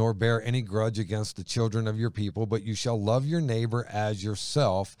vengeance, nor bear any grudge against the children of your people, but you shall love your neighbor as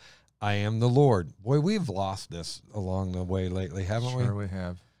yourself. I am the Lord. Boy, we've lost this along the way lately, haven't we? Sure we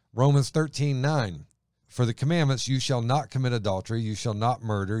have. Romans 13:9. For the commandments, you shall not commit adultery, you shall not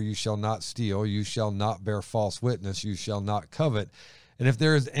murder, you shall not steal, you shall not bear false witness, you shall not covet. And if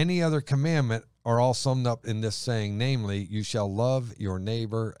there is any other commandment, are all summed up in this saying, namely, you shall love your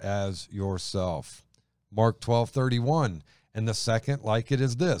neighbor as yourself. Mark 12:31. And the second, like it,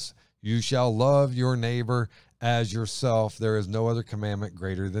 is this: you shall love your neighbor as yourself. There is no other commandment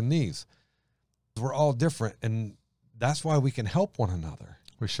greater than these. We're all different, and that's why we can help one another.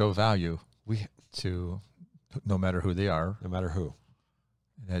 We show value to no matter who they are. No matter who.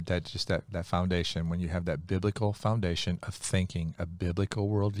 That foundation, when you have that biblical foundation of thinking, a biblical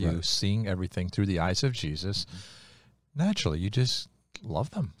worldview, Right. seeing everything through the eyes of Jesus, naturally you just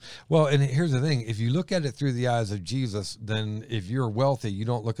love them. Well, and here's the thing. If you look at it through the eyes of Jesus, then if you're wealthy, you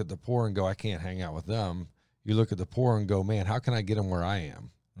don't look at the poor and go, I can't hang out with them. You look at the poor and go, man, how can I get them where I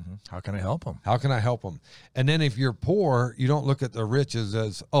am? How can I help them? How can I help them? And then if you're poor, you don't look at the rich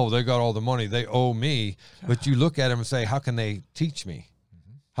as, oh, they got all the money, they owe me. But you look at them and say, how can they teach me?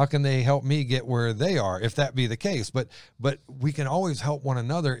 How can they help me get where they are, if that be the case? But we can always help one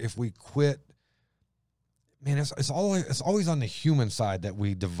another if we quit. Man, it's always on the human side that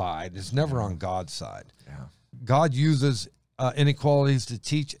we divide. It's never on God's side. Yeah. God uses inequalities to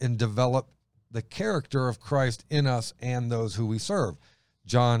teach and develop the character of Christ in us and those who we serve.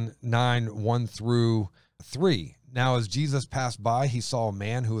 John 9:1-3. Now, as Jesus passed by, he saw a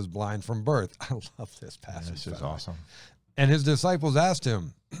man who was blind from birth. I love this passage. This is awesome. And his disciples asked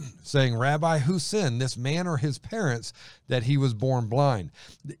him, saying, Rabbi, who sinned, this man or his parents, that he was born blind?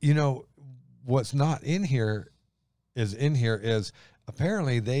 You know, what's not in here is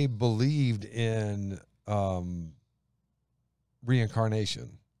apparently they believed in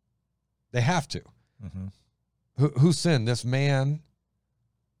reincarnation. They have to. Who sinned, this man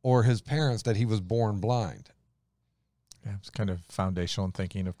or his parents, that he was born blind? Yeah, it's kind of foundational in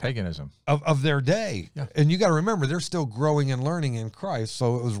thinking of paganism. Of their day. Yeah. And you got to remember, they're still growing and learning in Christ,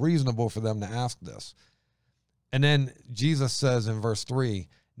 so it was reasonable for them to ask this. And then Jesus says in verse 3,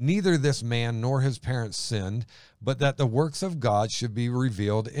 neither this man nor his parents sinned, but that the works of God should be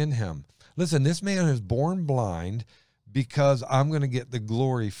revealed in him. Listen, this man is born blind because I'm going to get the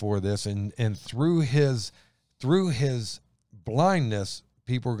glory for this, and through his blindness,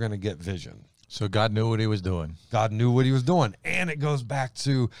 people are going to get vision. So God knew what he was doing. God knew what he was doing. And it goes back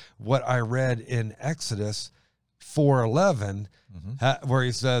to what I read in Exodus 4:11, where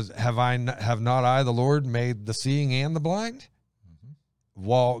he says, have not I, the Lord, made the seeing and the blind?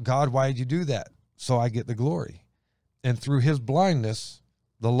 Well, God, why did you do that? So I get the glory. And through his blindness,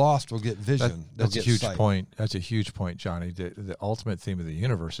 the lost will get vision. That's a They'll get huge sight. point. That's a huge point, Johnny. The ultimate theme of the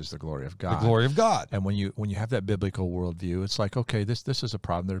universe is the glory of God. The glory of God. And when you have that biblical worldview, it's like, okay, this is a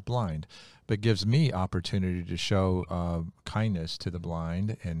problem. They're blind, but it gives me opportunity to show kindness to the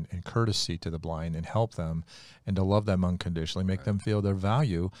blind and courtesy to the blind and help them and to love them unconditionally, make them feel their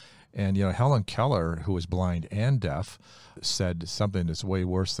value. And, you know, Helen Keller, who was blind and deaf, said something that's way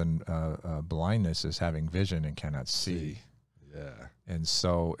worse than blindness is having vision and cannot see. Yeah. And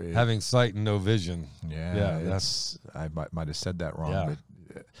so having sight and no vision. Yeah, that's I might have said that wrong, Yeah.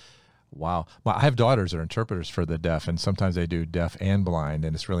 but Wow. Well, I have daughters that are interpreters for the deaf, and sometimes they do deaf and blind,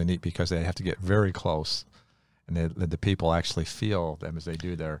 and it's really neat because they have to get very close, and the people actually feel them as they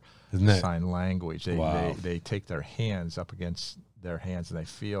do their sign language. They take their hands up against their hands, and they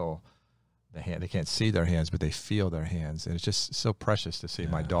feel the hand. They can't see their hands, but they feel their hands, and it's just so precious to see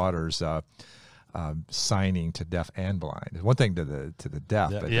my daughters signing to deaf and blind. One thing to the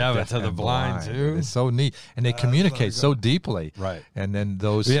deaf, but but to the blind too. It's so neat, and they communicate so deeply. Right. And then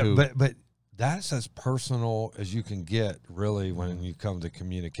those who, but that's as personal as you can get, really, when you come to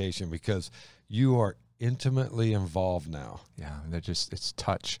communication, because you are intimately involved now. Yeah, it's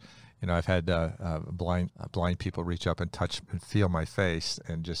touch. You know, I've had blind people reach up and touch and feel my face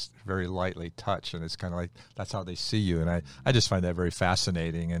and just very lightly touch, and it's kind of like that's how they see you. And I just find that very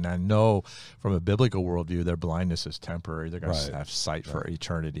fascinating. And I know from a biblical worldview, their blindness is temporary. They're going to have sight for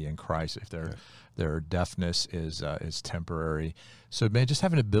eternity in Christ. If their deafness is temporary. So, man, just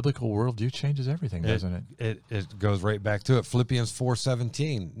having a biblical worldview changes everything, doesn't it? It goes right back to it. Philippians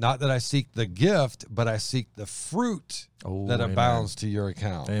 4:17. Not that I seek the gift, but I seek the fruit that abounds to your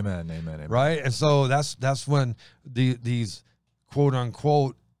account. Amen, amen, amen. Right? And so that's when these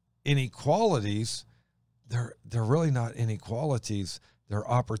quote-unquote inequalities, they're really not inequalities. They're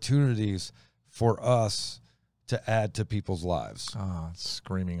opportunities for us to add to people's lives. Oh, it's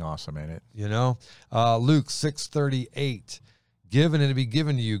screaming awesome, ain't it? You know? Luke 6:38. Given and to be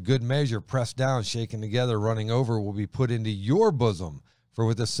given to you, good measure, pressed down, shaken together, running over, will be put into your bosom. For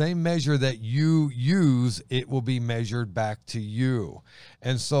with the same measure that you use, it will be measured back to you.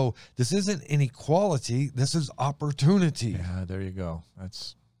 And so this isn't inequality. This is opportunity. Yeah, there you go.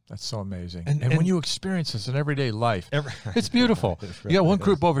 That's so amazing. And when you experience this in everyday life, it's beautiful. You got one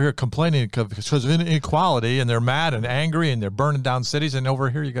group over here complaining because of inequality, and they're mad and angry, and they're burning down cities. And over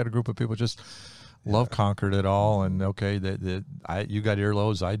here, you got a group of people just love conquered it all. And okay, you got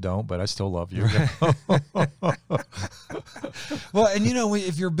earlobes, I don't, but I still love you. Well, and you know,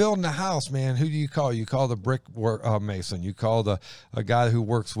 if you're building a house, man, who do you call? You call the brick mason. You call a guy who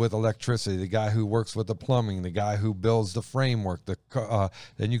works with electricity, the guy who works with the plumbing, the guy who builds the framework.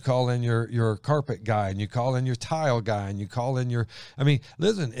 Then you call in your carpet guy, and you call in your tile guy, and you call in your. I mean,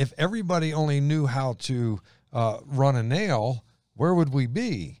 listen, if everybody only knew how to run a nail, where would we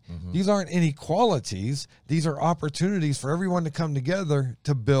be? Mm-hmm. These aren't inequalities. These are opportunities for everyone to come together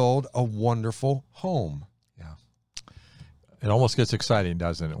to build a wonderful home. Yeah. It almost gets exciting,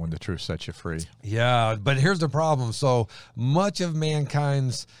 doesn't it, when the truth sets you free? Yeah, but here's the problem. So much of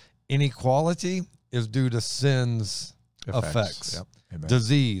mankind's inequality is due to sin's effects. Yep.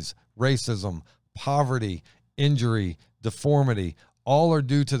 Disease, racism, poverty, injury, deformity, all are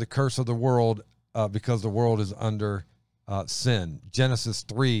due to the curse of the world because the world is under sin. Genesis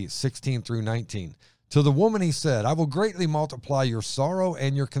 3:16 through 19. To the woman he said, I will greatly multiply your sorrow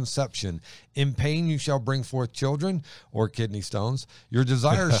and your conception. In pain you shall bring forth children, or kidney stones. Your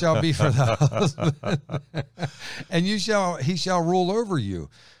desire shall be for the husband, and he shall rule over you.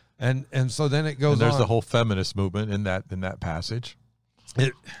 And so then it goes on. There's the whole feminist movement in that passage.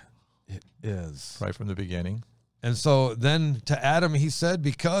 It is. Right from the beginning. And so then to Adam he said,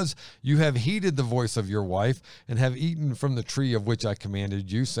 because you have heeded the voice of your wife and have eaten from the tree of which I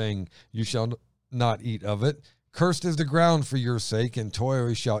commanded you, saying, you shall not eat of it. Cursed is the ground for your sake, and toil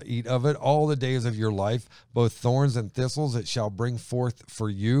you shall eat of it all the days of your life. Both thorns and thistles it shall bring forth for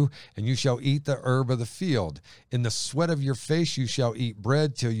you, and you shall eat the herb of the field. In the sweat of your face you shall eat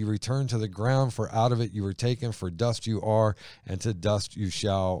bread till you return to the ground, for out of it you were taken, for dust you are, and to dust you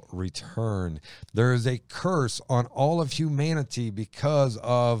shall return. There is a curse on all of humanity because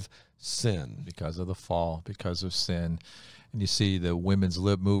of sin. Because of the fall, because of sin. And you see the women's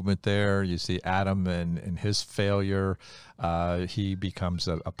lib movement there. You see Adam and his failure. He becomes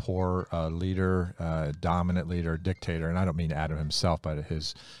a poor leader, dominant leader, dictator. And I don't mean Adam himself, but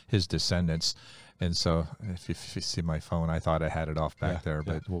his descendants. And so, if you see my phone, I thought I had it off back there,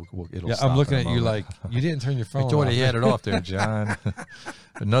 but it'll stop. I'm looking at you like you didn't turn your phone off. He had it off there, John.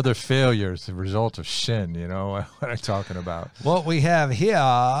 Another failure is the result of sin. You know what I'm talking about. What we have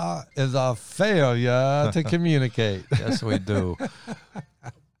here is a failure to communicate. Yes, we do.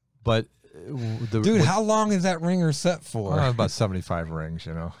 But dude, how long is that ringer set for? About 75 rings.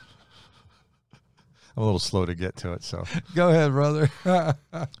 You know, I'm a little slow to get to it. So go ahead, brother.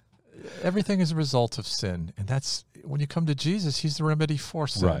 Everything is a result of sin, and that's when you come to Jesus, he's the remedy for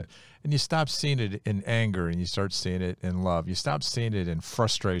sin. Right. And you stop seeing it in anger, and you start seeing it in love. You stop seeing it in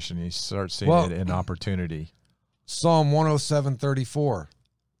frustration, and you start seeing it in opportunity. Psalm 107:34,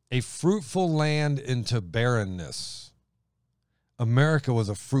 a fruitful land into barrenness, America was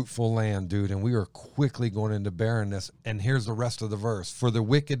a fruitful land, dude, and we were quickly going into barrenness. And here's the rest of the verse: for the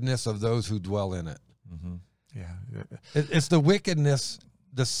wickedness of those who dwell in it. Mm-hmm. Yeah. It's the wickedness,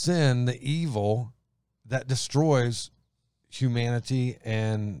 the sin, the evil that destroys humanity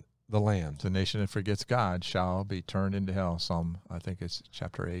and the land. The nation that forgets God shall be turned into hell. Psalm, I think it's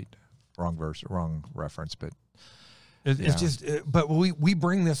chapter 8. Wrong verse, wrong reference, but It's just, but we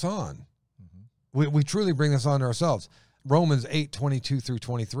bring this on. Mm-hmm. We truly bring this on to ourselves. Romans 8:22 through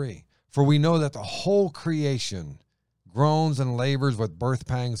 23. For we know that the whole creation groans and labors with birth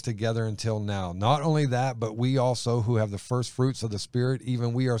pangs together until now. Not only that, but we also who have the first fruits of the Spirit,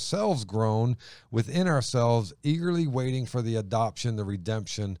 even we ourselves groan within ourselves, eagerly waiting for the adoption, the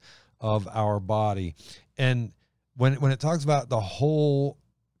redemption of our body. And when it talks about the whole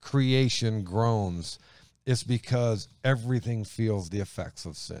creation groans, it's because everything feels the effects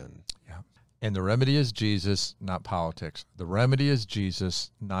of sin. Yeah. And the remedy is Jesus, not politics. The remedy is Jesus,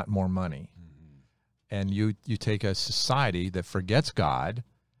 not more money. Mm-hmm. And you take a society that forgets God,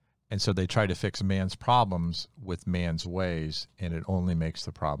 and so they try to fix man's problems with man's ways, and it only makes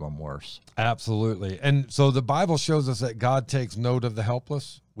the problem worse. Absolutely. And so the Bible shows us that God takes note of the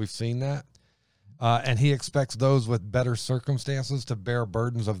helpless. We've seen that. And he expects those with better circumstances to bear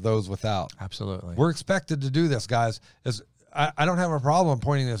burdens of those without. Absolutely. We're expected to do this, guys. I don't have a problem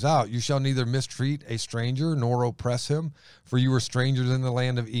pointing this out. You shall neither mistreat a stranger nor oppress him, for you were strangers in the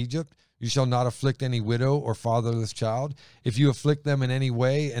land of Egypt. You shall not afflict any widow or fatherless child. If you afflict them in any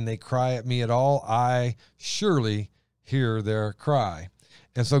way and they cry at me at all, I surely hear their cry.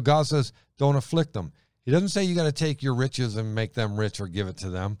 And so God says, don't afflict them. He doesn't say you got to take your riches and make them rich or give it to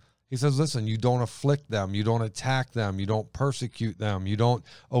them. He says, listen, you don't afflict them. You don't attack them. You don't persecute them. You don't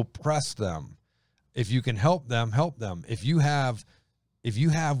oppress them. If you can help them, help them. If you have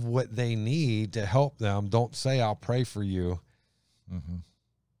what they need to help them, don't say, I'll pray for you. Mm-hmm.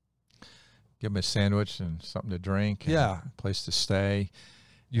 Give them a sandwich and something to drink. And yeah. A place to stay.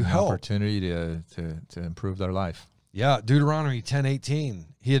 You an help. Opportunity to improve their life. Yeah, Deuteronomy 10:18.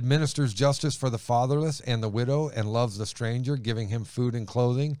 He administers justice for the fatherless and the widow and loves the stranger, giving him food and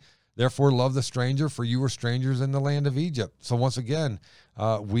clothing. Therefore, love the stranger, for you were strangers in the land of Egypt. So once again,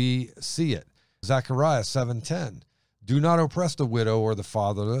 we see it. Zechariah 7:10. Do not oppress the widow or the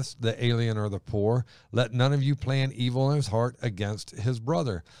fatherless, the alien or the poor. Let none of you plan evil in his heart against his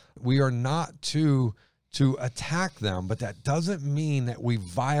brother. We are not to attack them, but that doesn't mean that we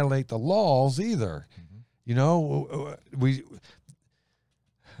violate the laws either. Mm-hmm. You know,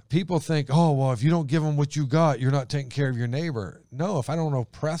 people think, oh, well, if you don't give them what you got, you're not taking care of your neighbor. No, if I don't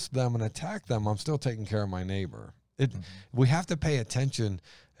oppress them and attack them, I'm still taking care of my neighbor. We have to pay attention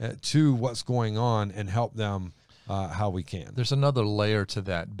to what's going on and help them how we can. There's another layer to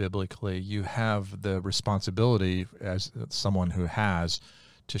that biblically. You have the responsibility as someone who has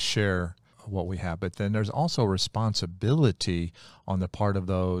to share what we have, but then there's also responsibility on the part of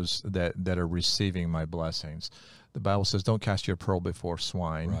those that are receiving my blessings. The Bible says, don't cast your pearl before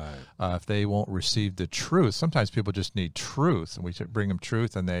swine. Right. If they won't receive the truth, sometimes people just need truth, and we should bring them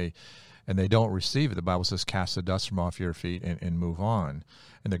truth, and they don't receive it. The Bible says, cast the dust from off your feet and move on.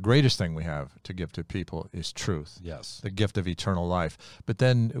 And the greatest thing we have to give to people is truth. Yes. The gift of eternal life. But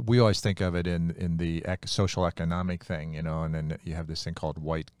then we always think of it in the social economic thing, you know, and then you have this thing called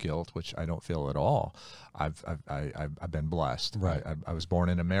white guilt, which I don't feel at all. I've been blessed. Right. I was born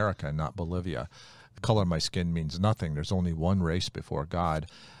in America, not Bolivia. The color of my skin means nothing. There's only one race before God.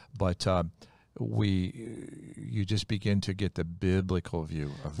 But you just begin to get the biblical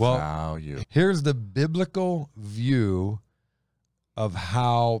view of value. Here's the biblical view of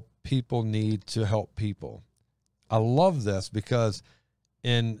how people need to help people. I love this because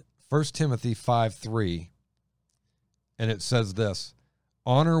in 1 Timothy 5:3, and it says this,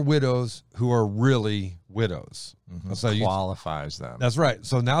 honor widows who are really widows. Mm-hmm. So qualifies them. That's right.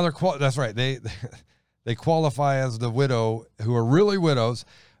 So now that's right. They qualify as the widow who are really widows.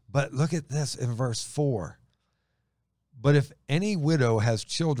 But look at this in verse 4. But if any widow has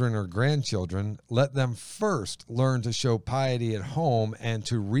children or grandchildren, let them first learn to show piety at home and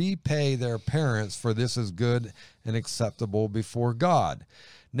to repay their parents, for this is good and acceptable before God.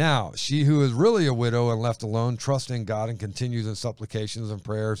 Now, she who is really a widow and left alone, trusts in God and continues in supplications and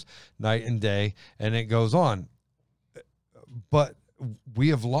prayers night and day. And it goes on. But we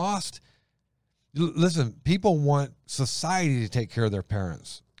have lost. Listen, people want society to take care of their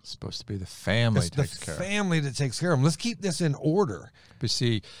parents. It's supposed to be the family that takes care of them. Family that takes care of them. Let's keep this in order. But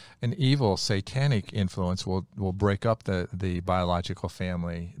see, An evil satanic influence will break up the biological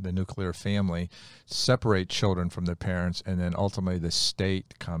family, the nuclear family, separate children from their parents, and then ultimately the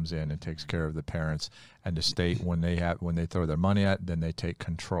state comes in and takes care of the parents. And the state, when they throw their money at, then they take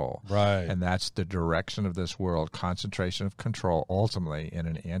control. Right. And that's the direction of this world, concentration of control, ultimately in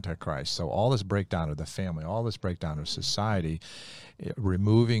an antichrist. So all this breakdown of the family, all this breakdown of society,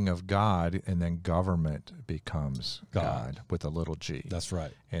 removing of God, and then government becomes God with a little g. That's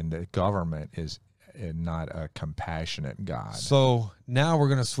right. And the government is not a compassionate God. So now we're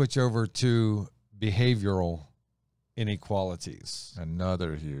going to switch over to behavioral inequalities.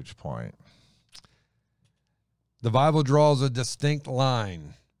 Another huge point. The Bible draws a distinct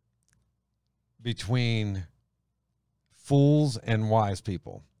line between fools and wise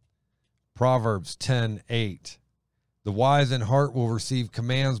people. Proverbs 10:8. The wise in heart will receive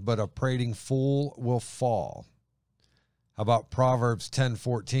commands, but a prating fool will fall. How about Proverbs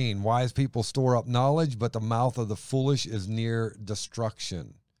 10:14? Wise people store up knowledge, but the mouth of the foolish is near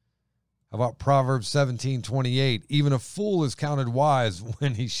destruction. How about Proverbs 17:28? Even a fool is counted wise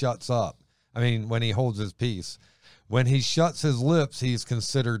when he shuts up. When he holds his peace. When he shuts his lips, he's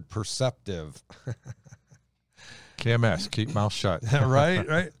considered perceptive. KMS, keep mouth shut.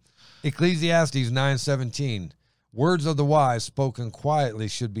 Right. Ecclesiastes 9:17. Words of the wise spoken quietly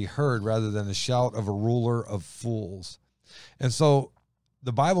should be heard rather than the shout of a ruler of fools. And so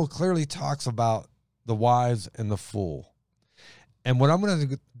the Bible clearly talks about the wise and the fool. And what I'm going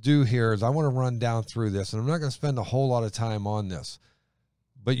to do here is I want to run down through this, and I'm not going to spend a whole lot of time on this,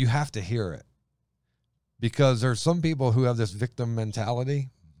 but you have to hear it. Because there's some people who have this victim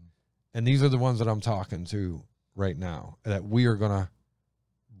mentality, and these are the ones that I'm talking to right now that we are going to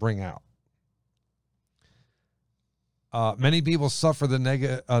bring out. Many people suffer the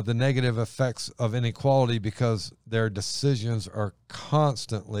negative effects of inequality because their decisions are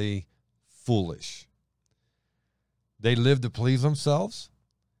constantly foolish. They live to please themselves.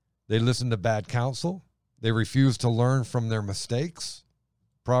 They listen to bad counsel. They refuse to learn from their mistakes.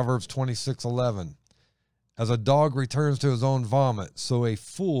 Proverbs 26:11. As a dog returns to his own vomit, so a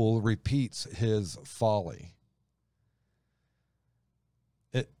fool repeats his folly.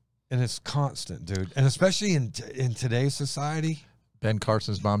 And it's constant, dude. And especially in today's society. Ben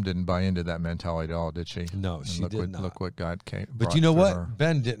Carson's mom didn't buy into that mentality at all, did she? No, she did not. Look what God came. But you know what? Her.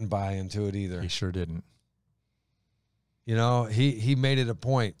 Ben didn't buy into it either. He sure didn't. You know, he made it a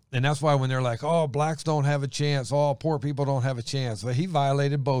point. And that's why when they're like, oh, blacks don't have a chance, oh, poor people don't have a chance. But he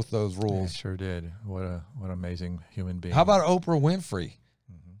violated both those rules. He sure did. What an amazing human being. How about Oprah Winfrey?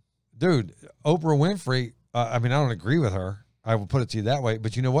 Mm-hmm. Dude, Oprah Winfrey, I don't agree with her. I will put it to you that way.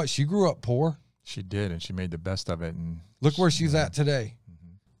 But you know what? She grew up poor. She did, and she made the best of it. And look where she's at today.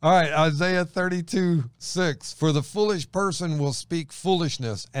 All right, Isaiah 32:6. For the foolish person will speak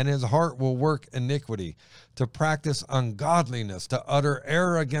foolishness, and his heart will work iniquity, to practice ungodliness, to utter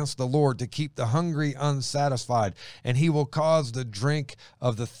error against the Lord, to keep the hungry unsatisfied, and he will cause the drink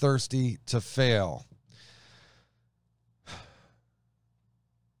of the thirsty to fail.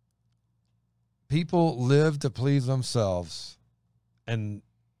 People live to please themselves, and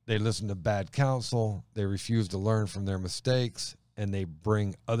they listen to bad counsel. They refuse to learn from their mistakes, and they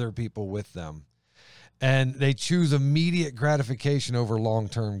bring other people with them. And they choose immediate gratification over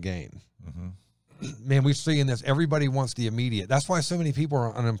long-term gain. Mm-hmm. Man, we're seeing this. Everybody wants the immediate. That's why so many people are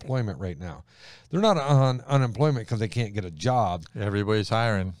on unemployment right now. They're not on unemployment because they can't get a job. Everybody's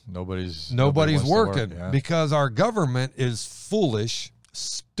hiring. Nobody's working yeah. Because our government is foolish,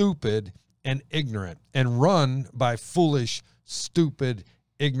 stupid, and ignorant, and run by foolish, stupid,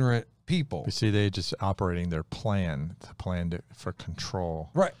 ignorant people. You see, they just operating their plan for control.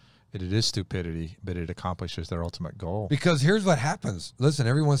 Right. It is stupidity, but it accomplishes their ultimate goal. Because here's what happens. Listen,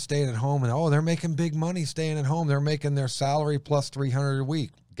 everyone's staying at home, and they're making big money staying at home. They're making their salary plus $300 a week.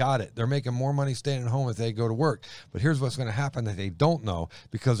 Got it. They're making more money staying at home if they go to work. But here's what's going to happen that they don't know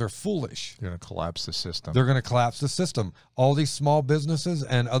because they're foolish. They're going to collapse the system. They're going to collapse the system. All these small businesses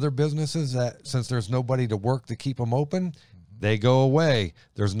and other businesses that, since there's nobody to work to keep them open, they go away.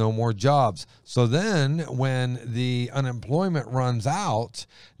 There's no more jobs. So then when the unemployment runs out,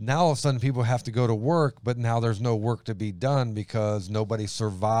 now all of a sudden people have to go to work, but now there's no work to be done because nobody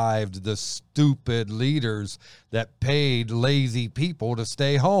survived the stupid leaders that paid lazy people to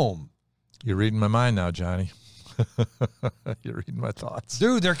stay home. You're reading my mind now, Johnny. You're reading my thoughts.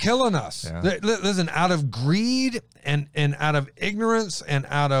 Dude, they're killing us. Yeah. Listen, out of greed and out of ignorance and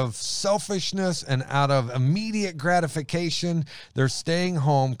out of selfishness and out of immediate gratification, they're staying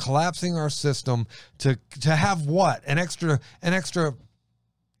home, collapsing our system to have what? An extra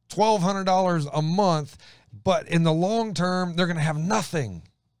 $1,200 a month, but in the long term, they're going to have nothing.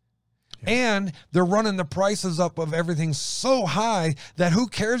 And they're running the prices up of everything so high that who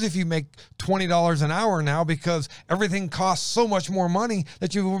cares if you make $20 an hour now, because everything costs so much more money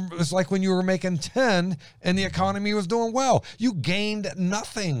that it's like when you were making 10 and the economy was doing well. You gained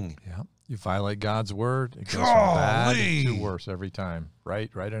nothing. Yeah. You violate God's word, it goes from bad to worse every time. Right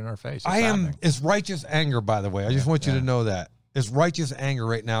in our face. It's righteous anger, by the way. I just want you to know that. It's righteous anger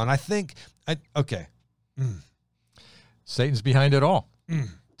right now. And I think, Satan's behind it all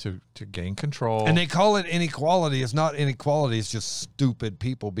to gain control. And they call it inequality. It's not inequality. It's just stupid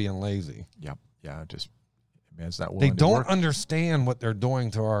people being lazy. Yep. Yeah. Just man's not willing They to don't work. understand what they're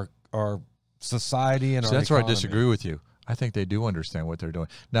doing to our society and our That's economy. where I disagree with you. I think they do understand what they're doing.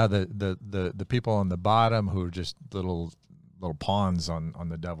 Now, the people on the bottom who are just little pawns on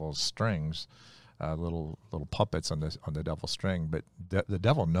the devil's strings, little puppets on the devil's string, but the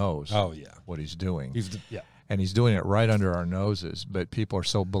devil knows what he's doing. And he's doing it right under our noses. But people are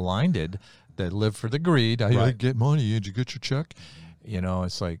so blinded that live for the greed. I get money. Did you get your check?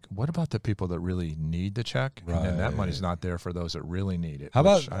 It's like, what about the people that really need the check? Right. And then that money's not there for those that really need it. How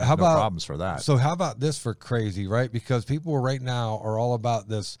about problems for that? So how about this for crazy, right? Because people right now are all about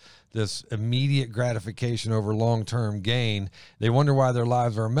this immediate gratification over long-term gain. They wonder why their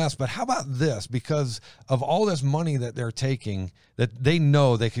lives are a mess. But how about this? Because of all this money that they're taking, that they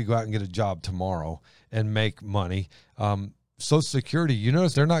know they could go out and get a job tomorrow and make money. Social Security, you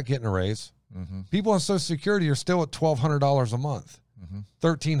notice they're not getting a raise. Mm-hmm. People on Social Security are still at $1,200 a month.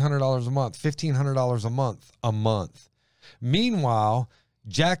 $1,300 a month, $1,500 a month. Meanwhile,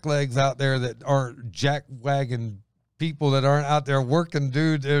 jacklegs out there that aren't jackwagon people that aren't out there working,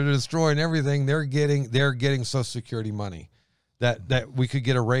 dude, they're destroying everything. They're getting Social Security money that we could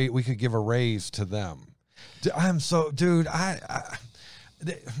get a raise. We could give a raise to them.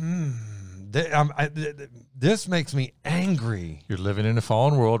 This makes me angry. You're living in a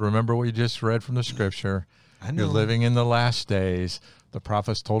fallen world. Remember what you just read from the scripture. I know. You're living in the last days. The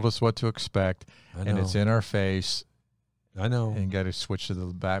prophets told us what to expect, and it's in our face. I know. And you got to switch to the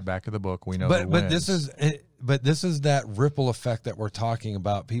back of the book. We know, but this is that ripple effect that we're talking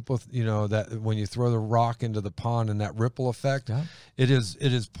about. People, that when you throw the rock into the pond and that ripple effect, it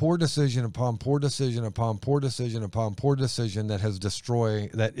is poor decision upon poor decision upon poor decision upon poor decision that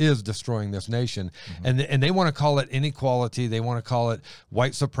is destroying this nation. Mm-hmm. And they want to call it inequality. They want to call it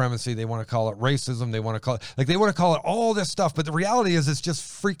white supremacy. They want to call it racism. They want to call it all this stuff. But the reality is, it's just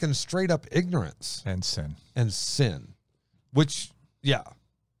freaking straight up ignorance and sin. Which, yeah.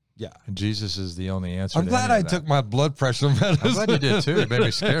 And Jesus is the only answer. I'm glad I took my blood pressure medicine. I'm glad you did too. It made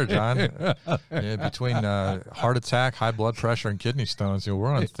me scared, John. Between heart attack, high blood pressure, and kidney stones,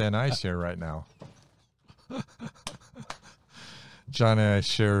 we're on thin ice here right now. John and I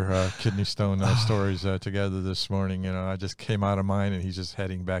share kidney stone stories together this morning. I just came out of mine, and he's just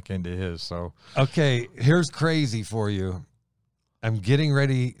heading back into his. So okay, here's crazy for you. I'm getting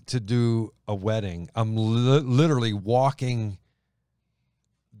ready to do a wedding. I'm literally walking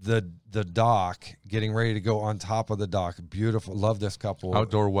the dock, getting ready to go on top of the dock. Beautiful. Love this couple.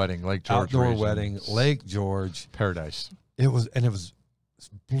 Outdoor wedding, Lake George. Outdoor wedding, Lake George. Paradise. It was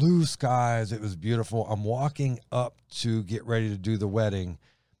blue skies. It was beautiful. I'm walking up to get ready to do the wedding,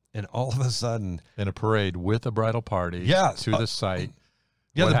 and all of a sudden, in a parade with a bridal party to the site.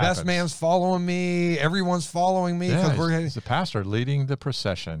 Yeah, the best man's following me. Everyone's following me because he's the pastor leading the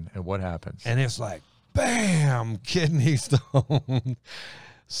procession. And what happens? And it's like, bam, kidney stone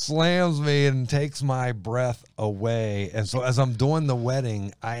slams me and takes my breath away. And so as I'm doing the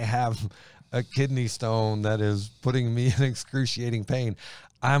wedding, I have a kidney stone that is putting me in excruciating pain.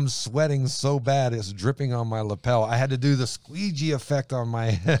 I'm sweating so bad, it's dripping on my lapel. I had to do the squeegee effect on my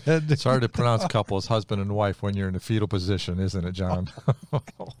head. It's hard to pronounce couples, husband and wife, when you're in a fetal position, isn't it, John? Oh,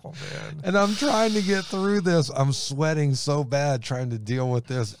 man. And I'm trying to get through this. I'm sweating so bad trying to deal with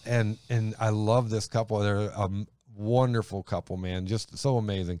this. And I love this couple. They're a wonderful couple, man. Just so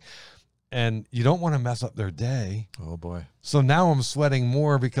amazing. And you don't want to mess up their day. Oh, boy. So now I'm sweating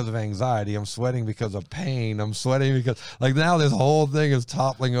more because of anxiety. I'm sweating because of pain. I'm sweating because, now this whole thing is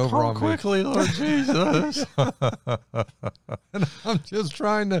toppling over on quickly, me. Lord Jesus. And I'm just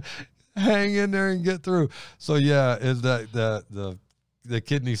trying to hang in there and get through. So, yeah, is that the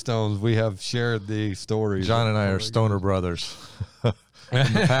kidney stones. We have shared the stories. John and I are stoner brothers. From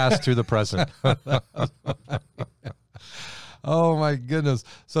the past to the present. Oh, my goodness.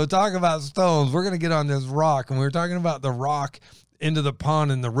 So talk about stones. We're going to get on this rock, and we were talking about the rock into the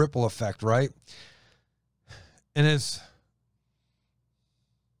pond and the ripple effect, right? And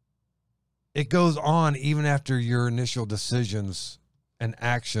it goes on even after your initial decisions and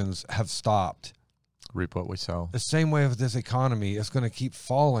actions have stopped. Reap what we sow. The same way with this economy, it's going to keep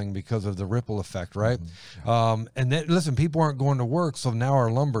falling because of the ripple effect, right? And then, listen, people aren't going to work, so now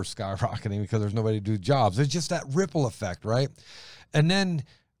our lumber's skyrocketing because there's nobody to do jobs. It's just that ripple effect, right? And then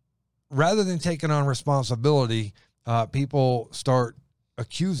rather than taking on responsibility, people start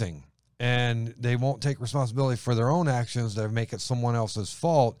accusing, and they won't take responsibility for their own actions. They make it someone else's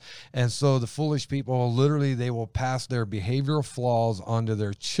fault. And so the foolish people, literally, they will pass their behavioral flaws onto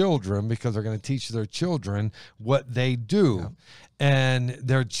their children because they're going to teach their children what they do. Yeah. And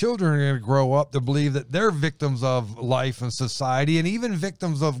their children are going to grow up to believe that they're victims of life and society and even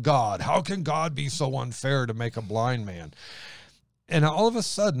victims of God. How can God be so unfair to make a blind man? And all of a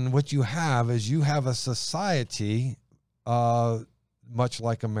sudden, what you have is you have a society much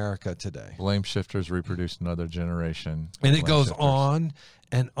like America today. Blame shifters reproduce another generation. And it goes on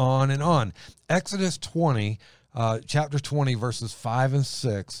and on and on. Exodus 20, chapter 20, verses 5 and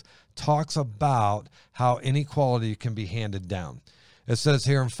 6, talks about how inequality can be handed down. It says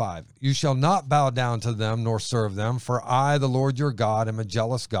here in 5, you shall not bow down to them nor serve them, for I, the Lord your God, am a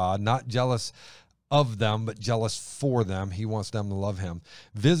jealous God, not jealous of them, but jealous for them. He wants them to love him.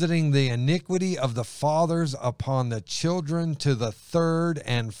 Visiting the iniquity of the fathers upon the children to the third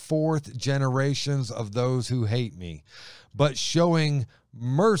and fourth generations of those who hate me, but showing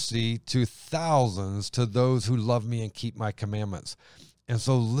mercy to thousands to those who love me and keep my commandments. And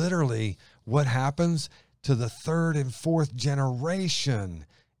so literally what happens to the third and fourth generation,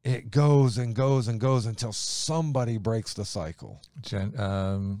 it goes and goes and goes until somebody breaks the cycle.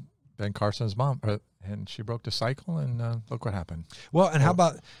 Ben Carson's mom, and she broke the cycle, and look what happened. Well, and how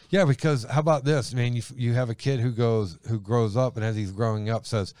about because how about this? I mean, you have a kid who grows up, and as he's growing up,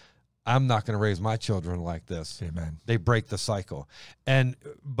 says, I'm not going to raise my children like this. Amen. They break the cycle.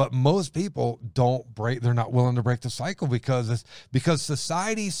 But most people don't break. They're not willing to break the cycle because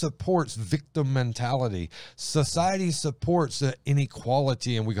society supports victim mentality. Society supports the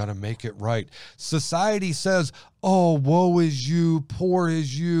inequality, and we got to make it right. Society says, oh, woe is you, poor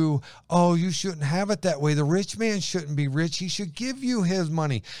is you. Oh, you shouldn't have it that way. The rich man shouldn't be rich. He should give you his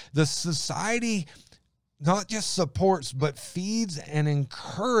money. The society not just supports, but feeds and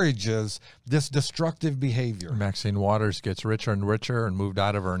encourages this destructive behavior. Maxine Waters gets richer and richer and moved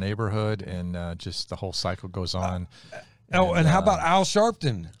out of her neighborhood, and just the whole cycle goes on. And how about Al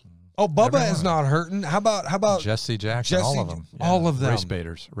Sharpton? Oh, Bubba is not hurting. How about Jesse Jackson? All of them. Yeah. All of them.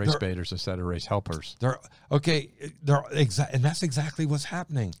 Race baiters instead of race helpers. And that's exactly what's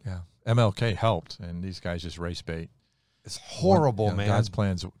happening. Yeah. MLK helped, and these guys just race bait. It's horrible, man.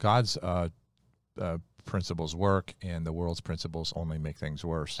 God's principles work, and the world's principles only make things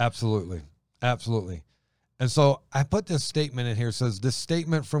worse. Absolutely. And so I put this statement in here. It says, this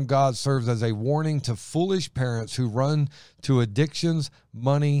statement from God serves as a warning to foolish parents who run to addictions,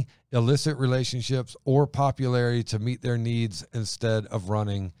 money, illicit relationships, or popularity to meet their needs instead of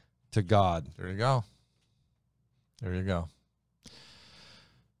running to God. There you go.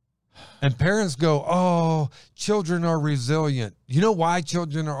 And parents go, oh, children are resilient. You know why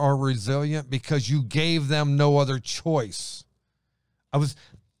children are resilient? Because you gave them no other choice. I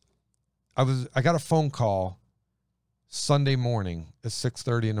got a phone call Sunday morning at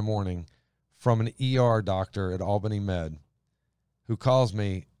 6:30 in the morning from an ER doctor at Albany Med who calls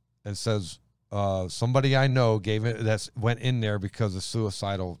me and says, somebody I know went in there because of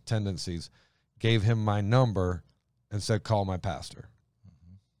suicidal tendencies, gave him my number and said, call my pastor.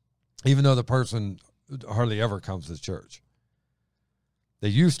 Even though the person hardly ever comes to church. They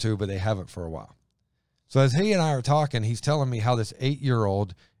used to, but they haven't for a while. So as he and I are talking, he's telling me how this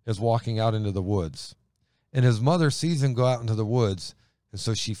 8-year-old is walking out into the woods. And his mother sees him go out into the woods, and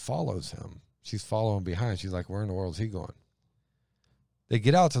so she follows him. She's following behind. She's like, where in the world is he going? They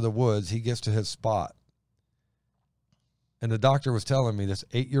get out to the woods. He gets to his spot. And the doctor was telling me this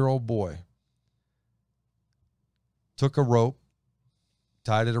 8-year-old boy took a rope,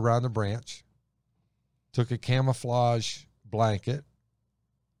 tied it around the branch, took a camouflage blanket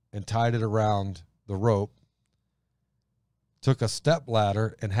and tied it around the rope, took a step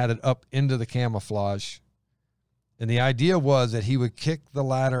ladder and had it up into the camouflage. And the idea was that he would kick the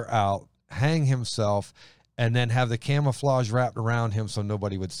ladder out, hang himself, and then have the camouflage wrapped around him so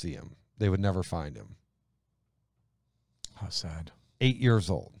nobody would see him. They would never find him. How sad. 8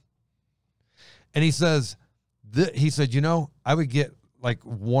 years old. And he said, I would get like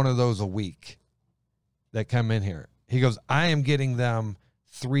one of those a week that come in here. He goes, I am getting them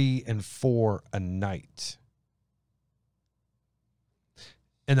 3 and 4 a night.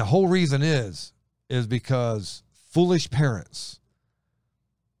 And the whole reason is because foolish parents,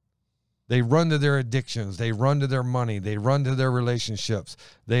 They run to their addictions. They run to their money. They run to their relationships.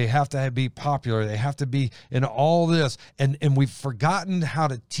 They have to be popular. They have to be in all this. And we've forgotten how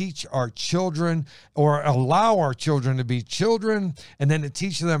to teach our children or allow our children to be children, and then to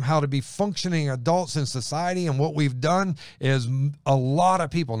teach them how to be functioning adults in society. And what we've done is a lot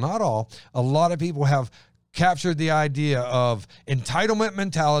of people, not all, a lot of people have captured the idea of entitlement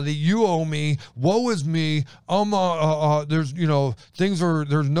mentality. You owe me. Woe is me. There's,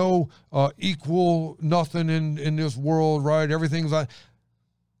 there's no equal nothing in this world, right? Everything's like,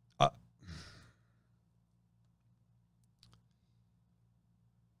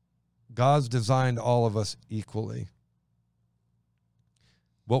 God's designed all of us equally.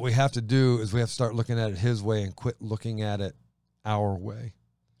 What we have to do is we have to start looking at it His way and quit looking at it our way.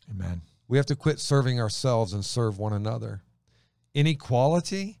 Amen. We have to quit serving ourselves and serve one another.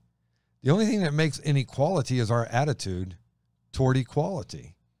 Inequality, the only thing that makes inequality is our attitude toward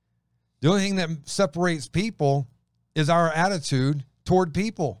equality. The only thing that separates people is our attitude toward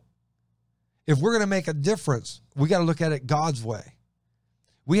people. If we're going to make a difference, we got to look at it God's way.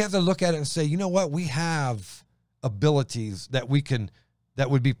 We have to look at it and say, you know what? We have abilities that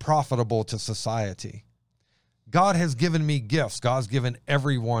would be profitable to society. God has given me gifts. God's given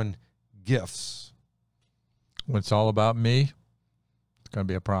everyone gifts. When it's all about me, it's going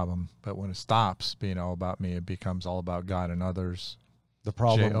to be a problem. But when it stops being all about me, it becomes all about God and others. The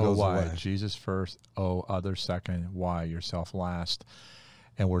problem goes J-O-Y, away. Jesus first, others second, why, yourself last.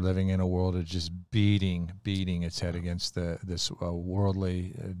 And we're living in a world of just beating its head against this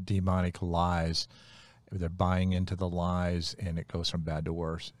worldly, demonic lies. They're buying into the lies, and it goes from bad to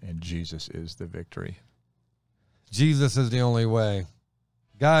worse. And Jesus is the victory. Jesus is the only way.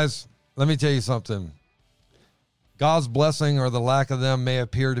 Guys, let me tell you something. God's blessing or the lack of them may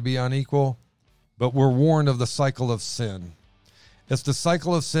appear to be unequal, but we're warned of the cycle of sin. It's the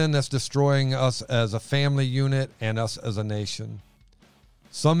cycle of sin that's destroying us as a family unit and us as a nation.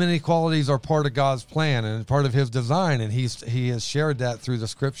 Some inequalities are part of God's plan and part of His design, and He has shared that through the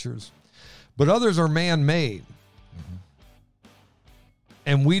Scriptures. But others are man-made. Mm-hmm.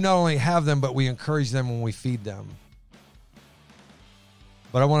 And we not only have them, but we encourage them when we feed them.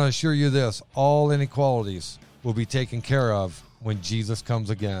 But I want to assure you this, all inequalities will be taken care of when Jesus comes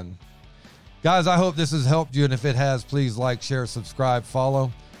again. Guys, I hope this has helped you, and if it has, please like, share, subscribe,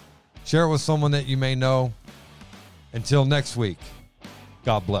 follow. Share it with someone that you may know. Until next week,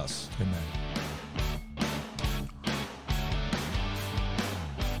 God bless. Amen.